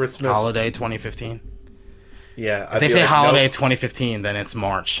 Christmas Holiday 2015. Yeah, If they say holiday 2015, then it's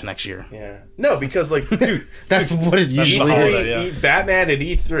March next year. Yeah, no, because like, dude, That's what it usually holiday, is. yeah. Batman at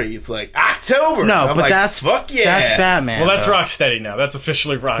E3, it's like October. No, I'm but like, that's fuck yeah. That's Batman. Well, that's though. Rocksteady now. That's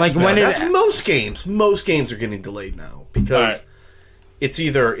officially Rocksteady. Like, when it- That's most games. Most games are getting delayed now because Alright. it's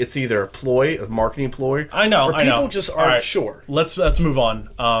either a ploy, a marketing ploy. I know, or I know. people just aren't Alright. sure. Let's move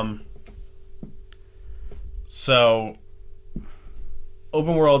on. So,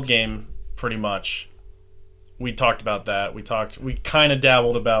 open world game, pretty much. We talked about that. We kind of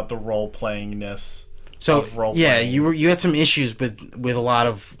dabbled about the role playingness. So of role yeah, playing. you had some issues with a lot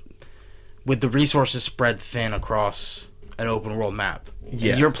of with the resources spread thin across an open world map.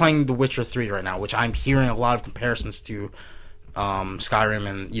 Yeah. And you're playing The Witcher 3 right now, which I'm hearing a lot of comparisons to Skyrim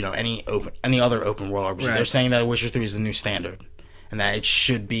and any other open world RPG. Right. They're saying that Witcher 3 is the new standard, and that it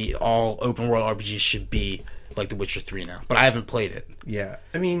should be all open world RPGs should be like The Witcher 3 now. But I haven't played it. Yeah,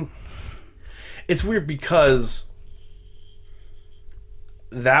 I mean, it's weird because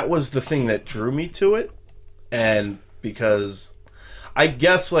that was the thing that drew me to it, and because I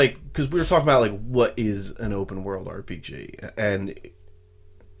guess because we were talking about what is an open world RPG, and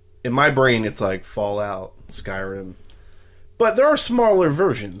in my brain it's like Fallout, Skyrim, but there are smaller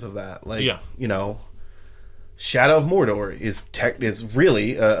versions of that. Shadow of Mordor is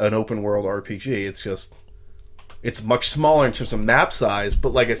really an open world RPG. It's much smaller in terms of map size,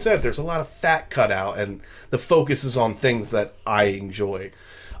 but like I said, there's a lot of fat cut out, and the focus is on things that I enjoy.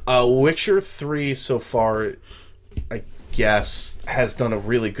 Witcher 3 so far, I guess, has done a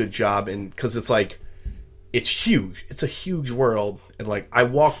really good job, because it's huge. It's a huge world, and I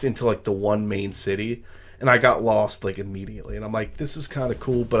walked into the one main city, and I got lost immediately, and I'm like, this is kind of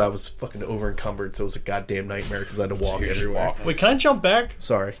cool, but I was fucking over encumbered, so it was a goddamn nightmare because I had to walk everywhere. Wait, can I jump back?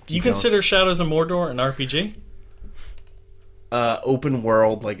 Sorry. You keep going. consider Shadows of Mordor an RPG? Open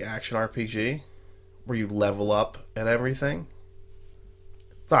world action RPG where you level up and everything.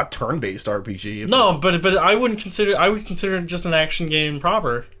 It's not a turn-based RPG. No, but I would consider it just an action game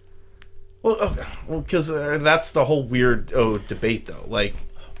proper. Well, because that's the whole weird debate though.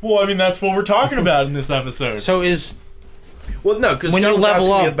 Well, I mean that's what we're talking about in this episode. So is no, because when you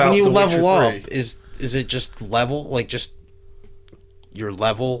level up, The is it just level just your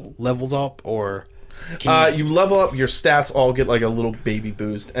levels up, or can you level up, your stats all get a little baby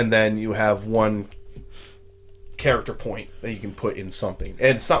boost, and then you have one character point that you can put in something.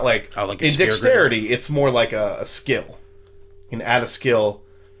 And it's not like a in sphere dexterity, it's more like a skill. You can add a skill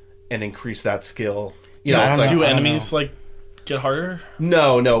and increase that skill. I don't know. Do I don't enemies get harder?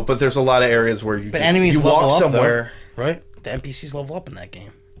 No, but there's a lot of areas where enemies you level walk up, somewhere. though, right? The NPCs level up in that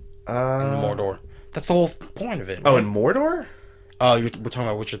game. In Mordor. That's the whole point of it. Oh, right? in Mordor? Oh, we're talking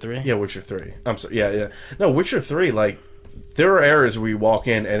about Witcher 3? Yeah, Witcher 3. I'm sorry. Yeah. No, Witcher 3, there are areas where you walk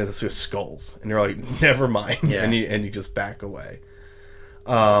in and it's just skulls. And you're like, never mind. Yeah. And you just back away.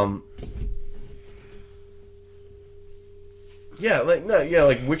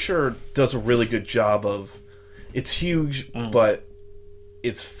 Witcher does a really good job of... It's huge, but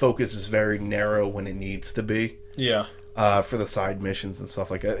its focus is very narrow when it needs to be. Yeah. For the side missions and stuff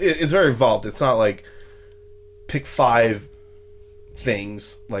like that. It's very involved. It's not pick 5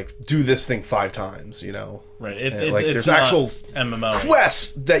 things, do this thing 5 times, Right. And, It's there's not actual MMO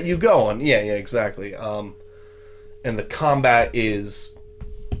quests that you go on. Yeah, exactly. And the combat is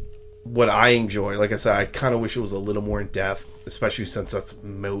what I enjoy. Like I said, I kind of wish it was a little more in depth, especially since that's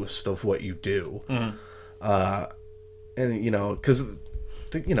most of what you do. Mm-hmm. And because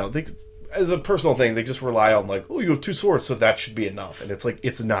as a personal thing, they just rely on you have 2 swords, so that should be enough, and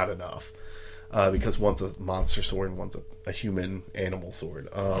it's not enough. Because one's a monster sword and one's a human animal sword.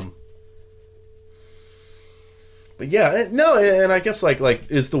 But yeah, no, and I guess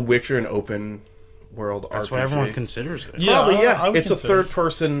is The Witcher an open world RPG? That's what everyone considers it. Yeah, Probably, yeah. I would It's a consider it.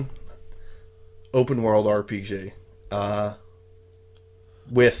 third-person open world RPG.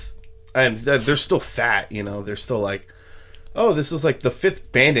 And they're still fat, they're still oh, this is the 5th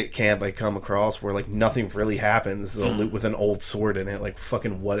bandit camp I come across where nothing really happens. They'll loot with an old sword in it,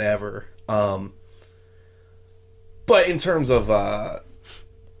 fucking whatever. But in terms of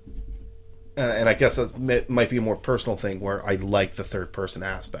and I guess that might be a more personal thing where I like the third person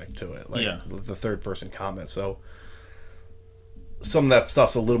aspect to it, the third person combat. So some of that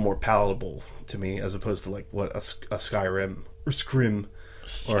stuff's a little more palatable to me as opposed to like what a Skyrim or Scrim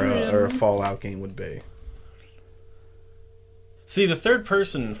or a Fallout game would be. See, the third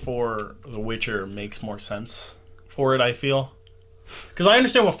person for The Witcher makes more sense for it, I feel. Because I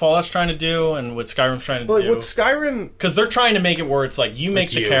understand what Fallout's trying to do and what Skyrim's trying to But do. with Skyrim, because they're trying to make it where it's like you make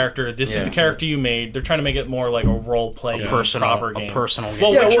It's the you. character. This is the character you made. They're trying to make it more like a role play, proper game. A personal game.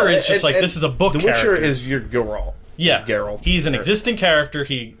 Well, Yeah, Witcher well, is just and- like this is a book. The character. Witcher is your Geralt. yeah, Geralt. He's an Or- existing character.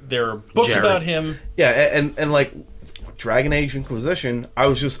 There are books Jared. about him. Yeah, and like Dragon Age Inquisition, I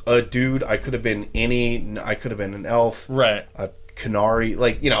was just a dude. I could have been I could have been an elf, Right. a Canary,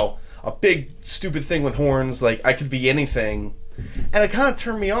 like, you know, a big stupid thing with horns. Like, I could be anything, and it kind of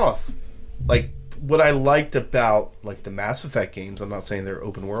turned me off. Like, what I liked about like the Mass Effect games, I'm not saying they're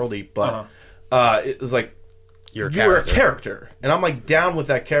open worldy, but it was like You're a you were a character. character, and I'm like down with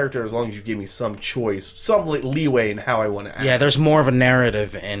that character as long as you give me some choice, some leeway in how I want to act. Yeah, there's more of a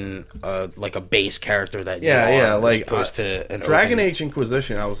narrative in like a base character that you are, like as opposed to an Dragon open- Age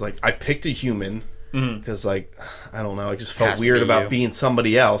Inquisition. I was like, I picked a human because, like, I don't know, I just felt Has to weird be about you. being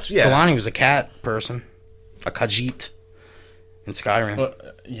somebody else. Yeah, Kalani was a cat person, a Khajiit in Skyrim. Well,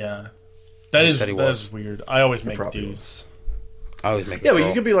 yeah. That is said he that was. is weird. I always make probably dudes. I always make. yeah, but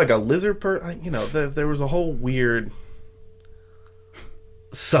you could be like a lizard person. You know, there was a whole weird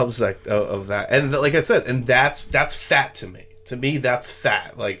subsect of that, and like I said, and that's fat to me. To me, that's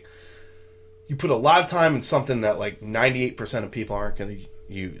fat. Like, you put a lot of time in something that like 98% of people aren't going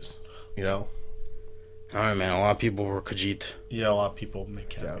to use. You know. All right, man. A lot of people were Khajiit. Yeah, a lot of people make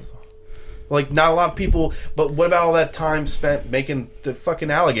cats. Like, not a lot of people, but what about all that time spent making the fucking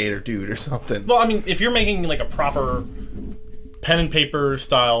alligator dude or something? Well, I mean, if you're making like a proper pen and paper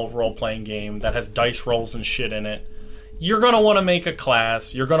style role playing game that has dice rolls and shit in it, you're gonna want to make a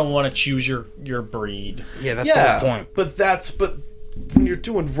class. You're gonna want to choose your breed. Yeah, that's the whole point. But when you're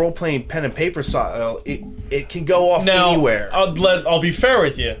doing role playing pen and paper style, it can go off Now, anywhere. I'll be fair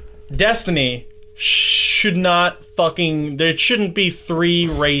with you. Destiny should not fucking. There shouldn't be 3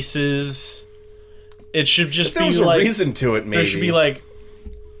 races. It should just If there be was like a reason to it, maybe there should be like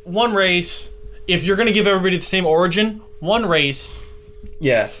one race. If you're gonna give everybody the same origin, one race,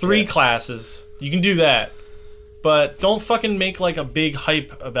 3 classes. You can do that, but don't fucking make like a big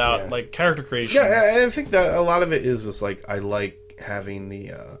hype about like character creation. Yeah, I think that a lot of it is just like I like having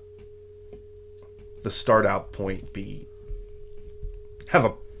the start out point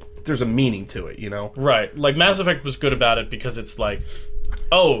there's a meaning to it, you know? Right. Like Mass Effect was good about it because it's like,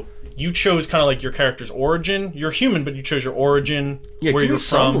 oh, you chose kind of like your character's origin. You're human, but you chose your origin, Yeah, where give you're me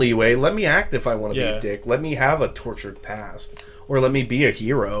some from. leeway. Let me act if I want to be Yeah. a dick. Let me have a tortured past, or let me be a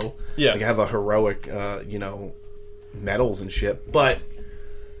hero. Yeah. like have a heroic, medals and shit. But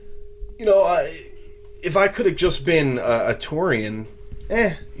you know, if I could have just been a Taurian,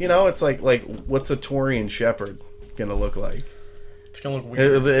 it's like what's a Taurian shepherd gonna look like? It's gonna look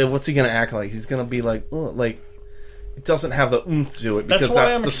weird. What's he gonna act like? He's gonna be like, it doesn't have the oomph to it because why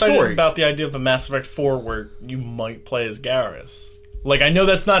that's I'm the excited story. about the idea of a Mass Effect 4 where you might play as Garrus. Like, I know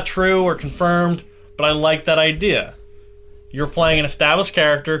that's not true or confirmed, but I like that idea. You're playing an established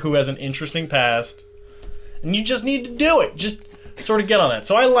character who has an interesting past, and you just need to do it. Just sort of get on that.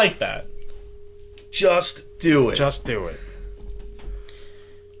 So I like that. Just do it. Just do it.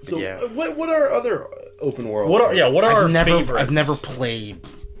 So, yeah. what are other open world? What are our favorites? I've never played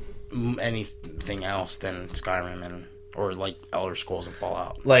anything else than Skyrim or like Elder Scrolls and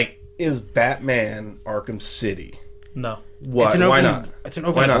Fallout. Like, is Batman Arkham City? No. Why? Why not? It's an Why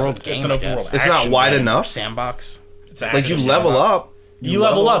open not? world game. It's an I open guess. world It's not action wide game. enough. Sandbox. It's Like, you action. level up. You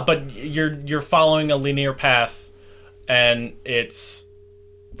level up, but you're following a linear path, and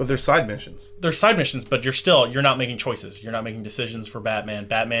But there's side missions. they're side missions, but you're not making choices. You're not making decisions for Batman.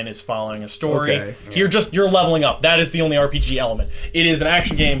 Batman is following a story. Okay. You're leveling up. That is the only RPG element. It is an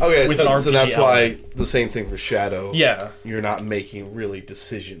action game Okay, with an RPG so that's element. why the same thing for Shadow. Yeah. You're not making really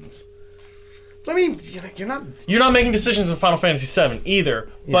decisions. But I mean, you're not. You're not making decisions in Final Fantasy VII either,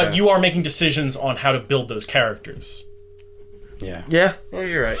 but Yeah. you are making decisions on how to build those characters. Yeah. Yeah, well,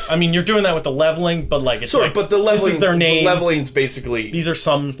 you're right. I mean, you're doing that with the leveling, but like it's Sort like, of, but the leveling, this is their name. The leveling's basically. These are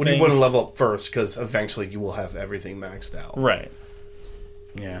some when you things. want to level up first, because eventually you will have everything maxed out. Right.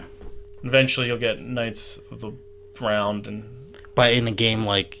 Yeah. Eventually you'll get Knights of the Round and But in a game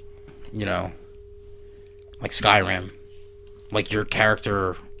like, like Skyrim, like your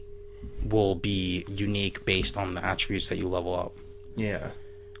character will be unique based on the attributes that you level up. Yeah.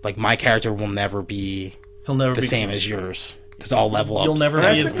 Like my character will never be he'll never the be same as yours because I'll level up. You'll never And be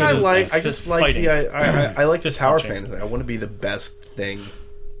I as think good as I fist just like fighting. I like the Fist tower punching. fantasy. I want to be the best thing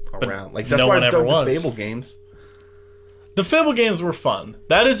around. Like, that's no why one I ever dug was. the Fable games. The Fable games were fun.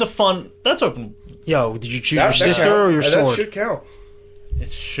 That is a fun. That's open. Yo, did you choose That your sister counts. or your That sword? should count.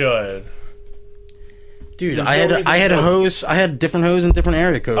 It should. Dude, There's I no had reason I had to a go. hose. I had different hose and different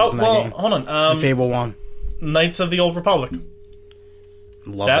area codes Oh in that well, game. hold on. Fable 1. Knights of the Old Republic.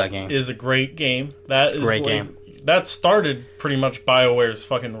 Love that That game. is a great game. That is Great like- game. That started pretty much BioWare's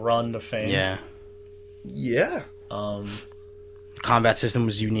fucking run to fame. Yeah. Yeah. Um, The combat system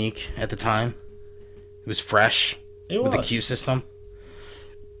was unique at the time. It was fresh it with was. the Q system.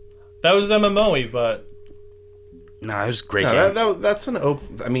 That was MMO-y, but Nah, it was a great No, game. that's an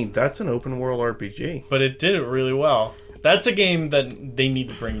open. I mean, that's an open world RPG. it did it really well. That's a game that they need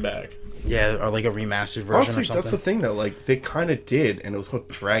to bring back. Yeah, or like a remastered version Honestly, or something. that's the thing though. Like they kind of did, and it was called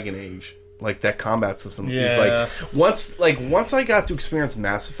Dragon Age. Like that combat system. It's Yeah. once I got to experience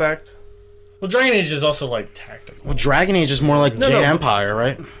Mass Effect. Well, Dragon Age is also like tactical. Well, Dragon Age is more like No, Jade no. Empire,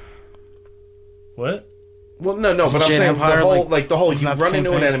 right? What? Well, no, Isn't but I'm Jade saying Empire, the whole isn't you that the run same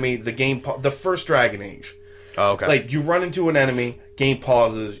into an thing? enemy, the game, the first Dragon Age. Oh, okay. Like you run into an enemy, game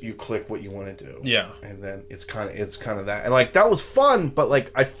pauses, you click what you want to do. Yeah. And then it's kind of that, and like that was fun, but like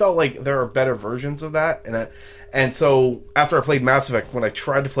I felt like there are better versions of that, and so after I played Mass Effect, when I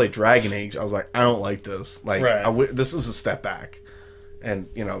tried to play Dragon Age, I was like, I don't like this. Like Right. this is a step back, and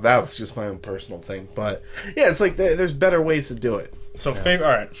that's just my own personal thing. But yeah, it's like there's better ways to do it. So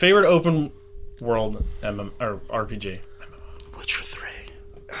favorite open world or RPG. Witcher 3.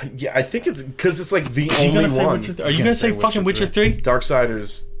 Yeah, I think it's because it's like the Are you only gonna say one. Witcher? Are you gonna say fucking Witcher 3?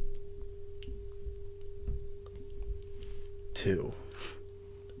 Darksiders 2.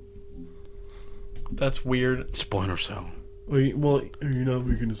 That's weird. Splinter Cell. Well, are you not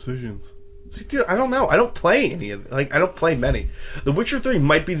making decisions? See, dude, I don't know. I don't play any of I don't play many. The Witcher 3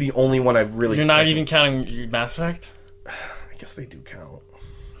 might be the only one I've really. You're not played. even counting your Mass Effect. I guess they do count.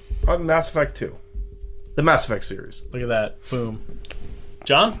 Probably Mass Effect 2. The Mass Effect series. Look at that. Boom.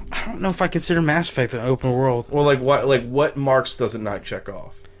 John? I don't know if I consider Mass Effect an open world. Well, what marks does it not check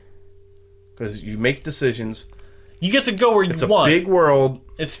off? Because you make decisions. You get to go where you It's a want. big world.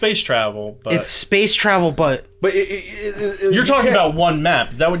 It's space travel, but It's space travel, but But you're talking about one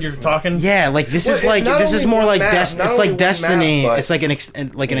map. Is that what you're talking? yeah, like this Well, is like not this is only more one like map, Destiny. not It's only like one Destiny. map, but- It's like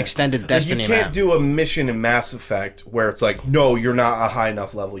an extended Destiny you can't map. do a mission in Mass Effect where it's like, no, you're not a high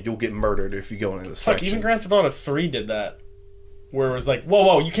enough level. You'll get murdered if you go into the Fuck, section. even Grand Theft Auto 3 did that. Where it was like,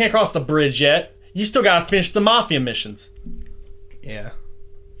 whoa, you can't cross the bridge yet. You still gotta finish the Mafia missions. Yeah,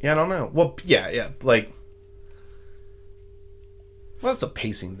 I don't know. Well, yeah, like, well, that's a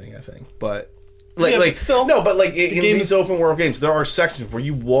pacing thing, I think. But Yeah, but still, no, but like in game these is- open world games, there are sections where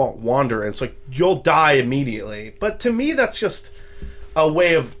you wander, and it's like you'll die immediately. But to me, that's just a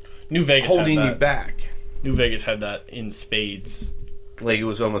way of New Vegas holding had you that. back. New Vegas had that in spades. Like it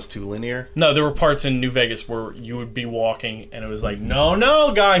was almost too linear. No, there were parts in New Vegas where you would be walking and it was like,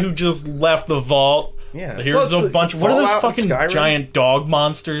 no, guy who just left the vault. Yeah. Here's Well, it's a like bunch of, what are those Fallout and fucking Skyrim. giant dog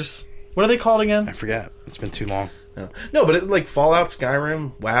monsters? What are they called again? I forget. It's been too long. No, but like Fallout,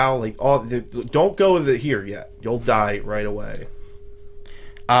 Skyrim, WoW, like don't go here yet. You'll die right away.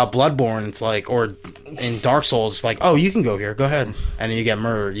 Bloodborne, it's like, or in Dark Souls, it's like, oh, you can go here, go ahead, and then you get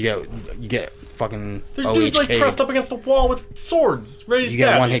murdered. You get fucking There's dudes like OHK'd. pressed up against the wall with swords, ready to You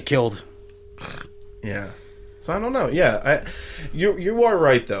stab get one you. hit killed. Yeah. So I don't know. Yeah, you are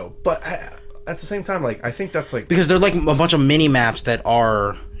right though, but at the same time, like I think that's like Because they're like a bunch of mini maps that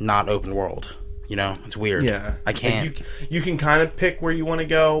are not open world. You know, it's weird. yeah. I can't. Like, you can kind of pick where you want to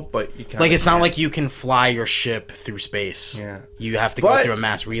go, but you kind Like, it's not like you can fly your ship through space. Yeah. You have to But go through a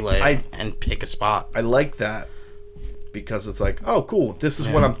mass relay and pick a spot. I like that because it's like, oh, cool, this is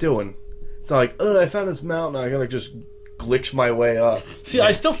what I'm doing. It's not like, oh, I found this mountain, I gotta just glitch my way up. See,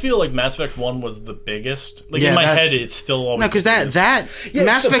 I still feel like Mass Effect 1 was the biggest. Like, Yeah, in my that- head, it's still always No, because the biggest. that Yeah,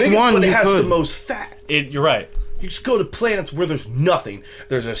 Mass it's the Effect biggest, 1, but it you has could. the most fat. You're right. You just go to planets where there's nothing.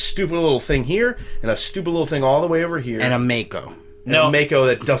 There's a stupid little thing here, and a stupid little thing all the way over here, and a Mako. and a Mako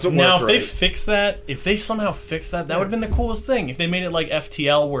that doesn't Now, work if right. they fix that, if they somehow fix that, that would have been the coolest thing. If they made it like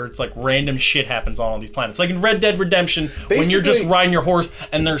FTL, where it's like random shit happens on all these planets, like in Red Dead Redemption, when you're just Basically- riding your horse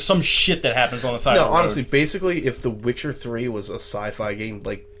and there's some shit that happens on the side. No, of the road. honestly, basically, if The Witcher 3 was a sci-fi game,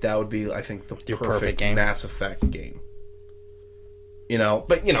 like that would be, I think, the Your perfect perfect game. Mass Effect game. You know,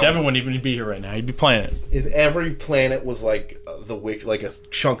 but Devin wouldn't even be here right now. He'd be playing it. if every planet was like the Witch, like a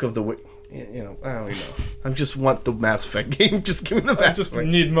chunk of the Witch, you know, I don't even know. I just want the Mass Effect game. Just give me the Mass Just Effect.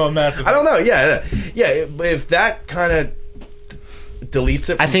 need more massive. I don't know. Yeah. But if that kind of deletes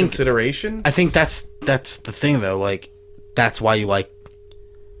it from I think- consideration, I think that's the thing though. Like, that's why you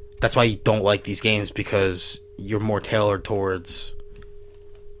don't like these games, because you're more tailored towards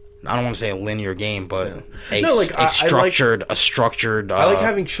I don't want to say a linear game, but No, like, a structured. I like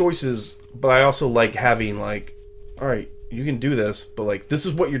having choices, but I also like having like, all right, you can do this, but like this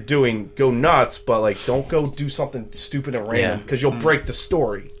is what you're doing. Go nuts, but like don't go do something stupid and random because you'll break the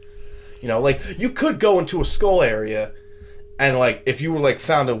story. You know, like you could go into a skull area, and like if you were like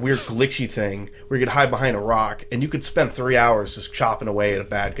found a weird glitchy thing where you could hide behind a rock, and you could spend 3 hours just chopping away at a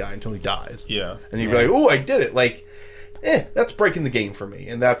bad guy until he dies. Yeah, and you'd be like, "Oh, I did it!" Like, that's breaking the game for me,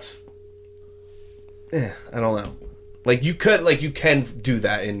 and that's, I don't know. Like you can do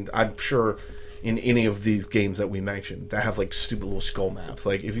that, and I'm sure in any of these games that we mentioned that have like stupid little skull maps.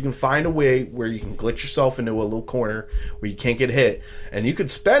 Like if you can find a way where you can glitch yourself into a little corner where you can't get hit, and you could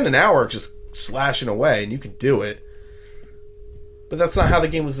spend an hour just slashing away, and you can do it. But that's not how the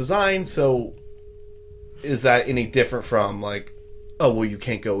game was designed. So is that any different from like, oh well, you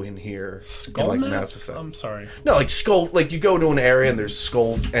can't go in here? Skull in, like, maps? Mass Effect? I'm sorry. No, like skull. Like you go to an area and there's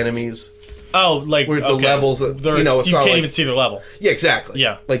skull enemies. Oh, like where the levels, it's you not can't like, even see their level. Yeah, exactly.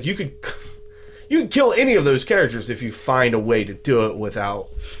 Yeah, like you could kill any of those characters if you find a way to do it without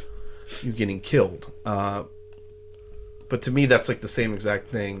you getting killed. But to me, that's like the same exact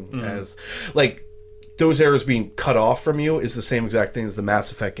thing as like those areas being cut off from you is the same exact thing as the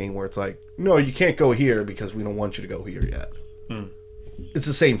Mass Effect game where it's like, no, you can't go here because we don't want you to go here yet. It's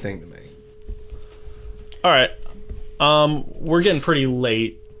the same thing to me. All right, we're getting pretty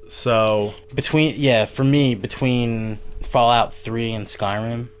late. So for me, between Fallout 3 and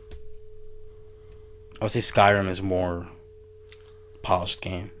Skyrim, I would say Skyrim is a more polished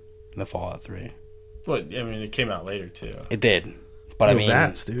game than Fallout 3. Well, I mean, it came out later too. It did, but I mean,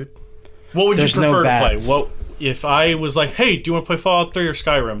 VATS, dude. What would you prefer to play? VATS. What if I was like, hey, do you want to play Fallout 3 or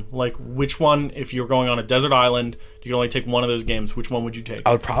Skyrim? Like, which one? If you're going on a desert island, you can only take one of those games. Which one would you take?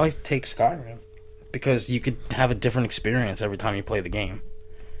 I would probably take Skyrim because you could have a different experience every time you play the game.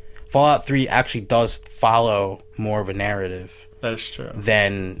 Fallout 3 actually does follow more of a narrative. That's true.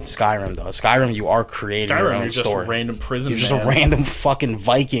 Than Skyrim does. Skyrim, you are creating your own you're just story. A random prison. You're just a random fucking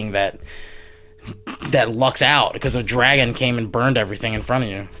Viking that lucks out because a dragon came and burned everything in front of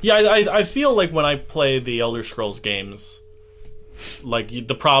you. Yeah, I feel like when I play the Elder Scrolls games, like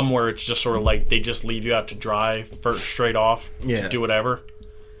the problem where it's just sort of like they just leave you out to dry straight off to do whatever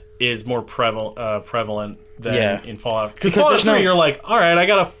is more prevalent than in Fallout. Because Fallout 3, you're like, all right, I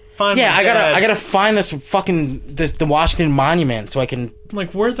gotta find. Yeah, I gotta find this fucking the Washington Monument so I can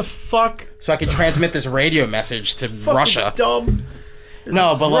where the fuck so I can transmit this radio message to Russia. Dumb.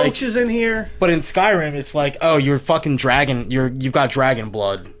 No, but like roaches in here. But in Skyrim, it's like, oh, you're fucking dragon. You've got dragon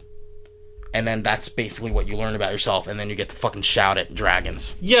blood, and then that's basically what you learn about yourself, and then you get to fucking shout at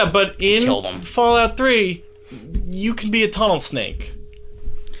dragons. Yeah, but in Fallout 3, you can be a tunnel snake,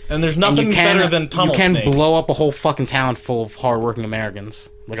 and there's nothing better than tunnel snake. You can blow up a whole fucking town full of hardworking Americans,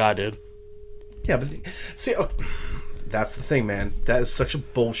 like I did. Yeah, but see, that's the thing, man. That is such a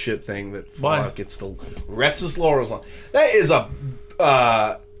bullshit thing that Fallout gets to rest his laurels on. That is a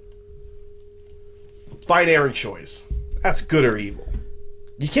binary choice. That's good or evil.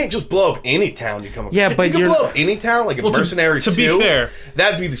 You can't just blow up any town you come up. Yeah, but you can blow up any town, like a Mercenaries 2. To be fair,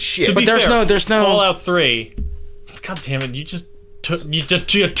 that'd be the shit. But there's no Fallout 3. God damn it! You just took the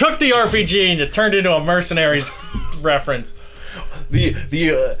RPG and you turned it into a Mercenaries reference.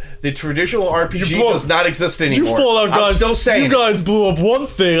 The traditional RPG does not exist anymore. You Fallout guys, I'm still saying you guys blew up one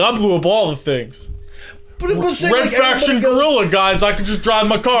thing. I blew up all the things. But Red Faction Guerrilla guys, I can just drive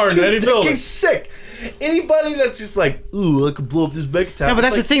my car into any building. Sick. Anybody that's just like, ooh, I could blow up this big town. Yeah, but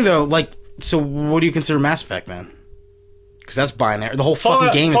that's the thing, though. Like, so what do you consider Mass Effect then? Because that's binary. The whole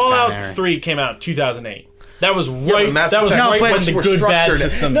fucking game is binary. Fallout 3 came out in 2008. That was right. Yeah, that was right when the good bad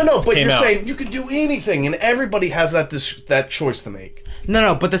system. No, but you're saying you could do anything, and everybody has that choice to make.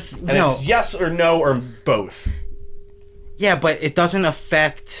 No, but it's yes or no or both. Yeah, but it doesn't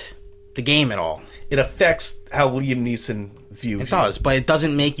affect the game at all. It affects how Liam Neeson views. It does, but it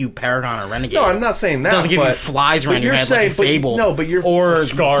doesn't make you Paragon or Renegade. No, I'm not saying that. It doesn't give you flies around your head like Fable. No, but you're or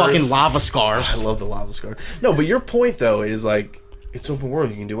scars. Fucking lava scars. I love the lava scars. No, but your point though is like it's open world.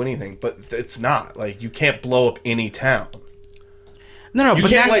 You can do anything, but it's not like you can't blow up any town. No, but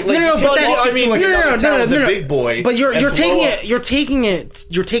that's big boy. But you're taking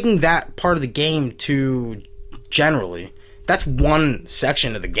that part of the game to generally. That's one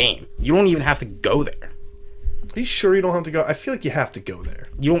section of the game. You don't even have to go there. Are you sure you don't have to go? I feel like you have to go there.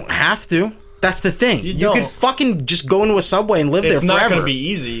 You don't have to. That's the thing. You can fucking just go into a subway and live there forever. It's not going to be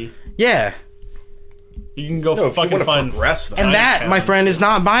easy. Yeah. You can go fucking find... progress, though. And that, my friend, is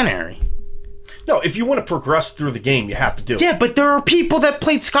not binary. No, if you want to progress through the game, you have to do it. Yeah, but there are people that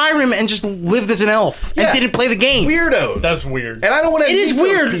played Skyrim and just lived as an elf Yeah. and didn't play the game. Weirdos. That's weird. And I don't want to. It is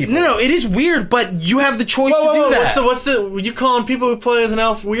weird. No, it is weird, but you have the choice to do that. What's the? You calling people who play as an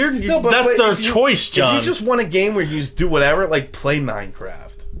elf weird? That's their choice, John. If you just want a game where you just do whatever, like play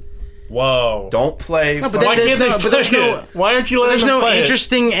Minecraft. Whoa. Don't play. No, but Why can't they play it? Why aren't you letting There's them no play it?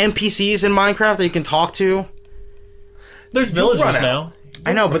 interesting NPCs in Minecraft that you can talk to. There's villagers run out. now.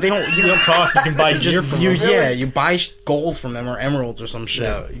 I know, but they don't. You don't talk. You can buy gear from them. You buy gold from them or emeralds or some shit.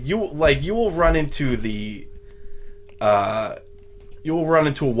 No, you will run into the. You will run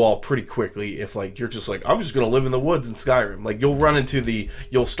into a wall pretty quickly if you're just I'm just gonna live in the woods in Skyrim. You'll run into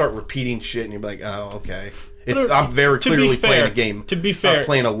you'll start repeating shit and you'll be like, oh okay. I'm very clearly playing a game. To be fair, I'm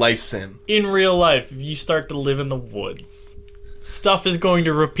playing a life sim. In real life, if you start to live in the woods, stuff is going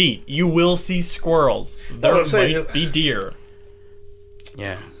to repeat. You will see squirrels. There I'm saying- might be deer.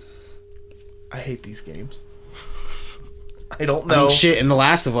 Yeah. I hate these games. I don't know. I mean, shit, in The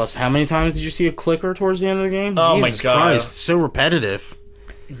Last of Us, how many times did you see a clicker towards the end of the game? Oh my Jesus God. Christ, it's so repetitive.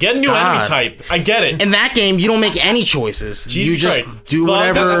 Get a new God. enemy type. I get it. In that game, you don't make any choices. Jesus you just Christ. do Fuck,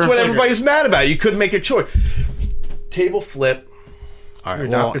 whatever. That's what Clicker. everybody's mad about. You couldn't make a choice. Table flip. All right, You're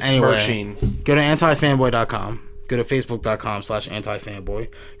well, not besmirching. Go to antifanboy.com. Go to facebook.com/antifanboy.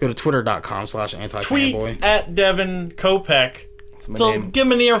 Go to twitter.com/antifanboy. Tweet at Devin Kopech. That's my So name. give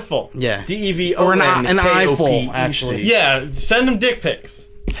him an earful. Yeah. DEVONKOPEC. Or an eyeful, actually. Yeah, send him dick pics.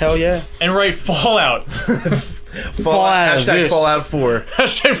 Hell yeah. And write Fallout. Fallout of Hashtag this. Fallout 4.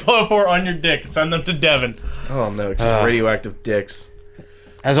 Hashtag Fallout 4 on your dick. Send them to Devin. Oh no, just radioactive dicks.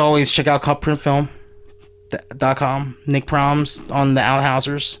 As always, check out cupprintfilm.com. Nick Proms on the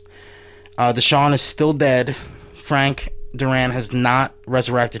Outhousers. Deshaun is still dead. Frank Duran has not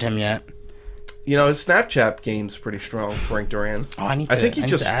resurrected him yet. You know, his Snapchat game's pretty strong, Frank Duran's. Oh, I need I to, think he I need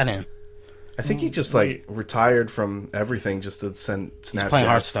just to add him. I think he just retired from everything just to send Snapchat. He's playing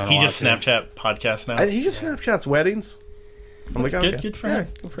Hearthstone. He a lot, just too. Snapchat podcast now. He just Snapchats weddings. I'm like, good. okay. Good for Yeah, him.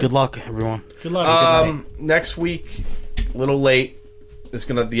 good for Good luck, everyone. Good luck. Next week, a little late.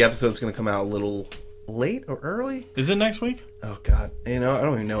 The episode's gonna come out a little late or early. Is it next week? Oh God, I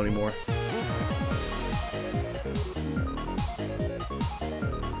don't even know anymore.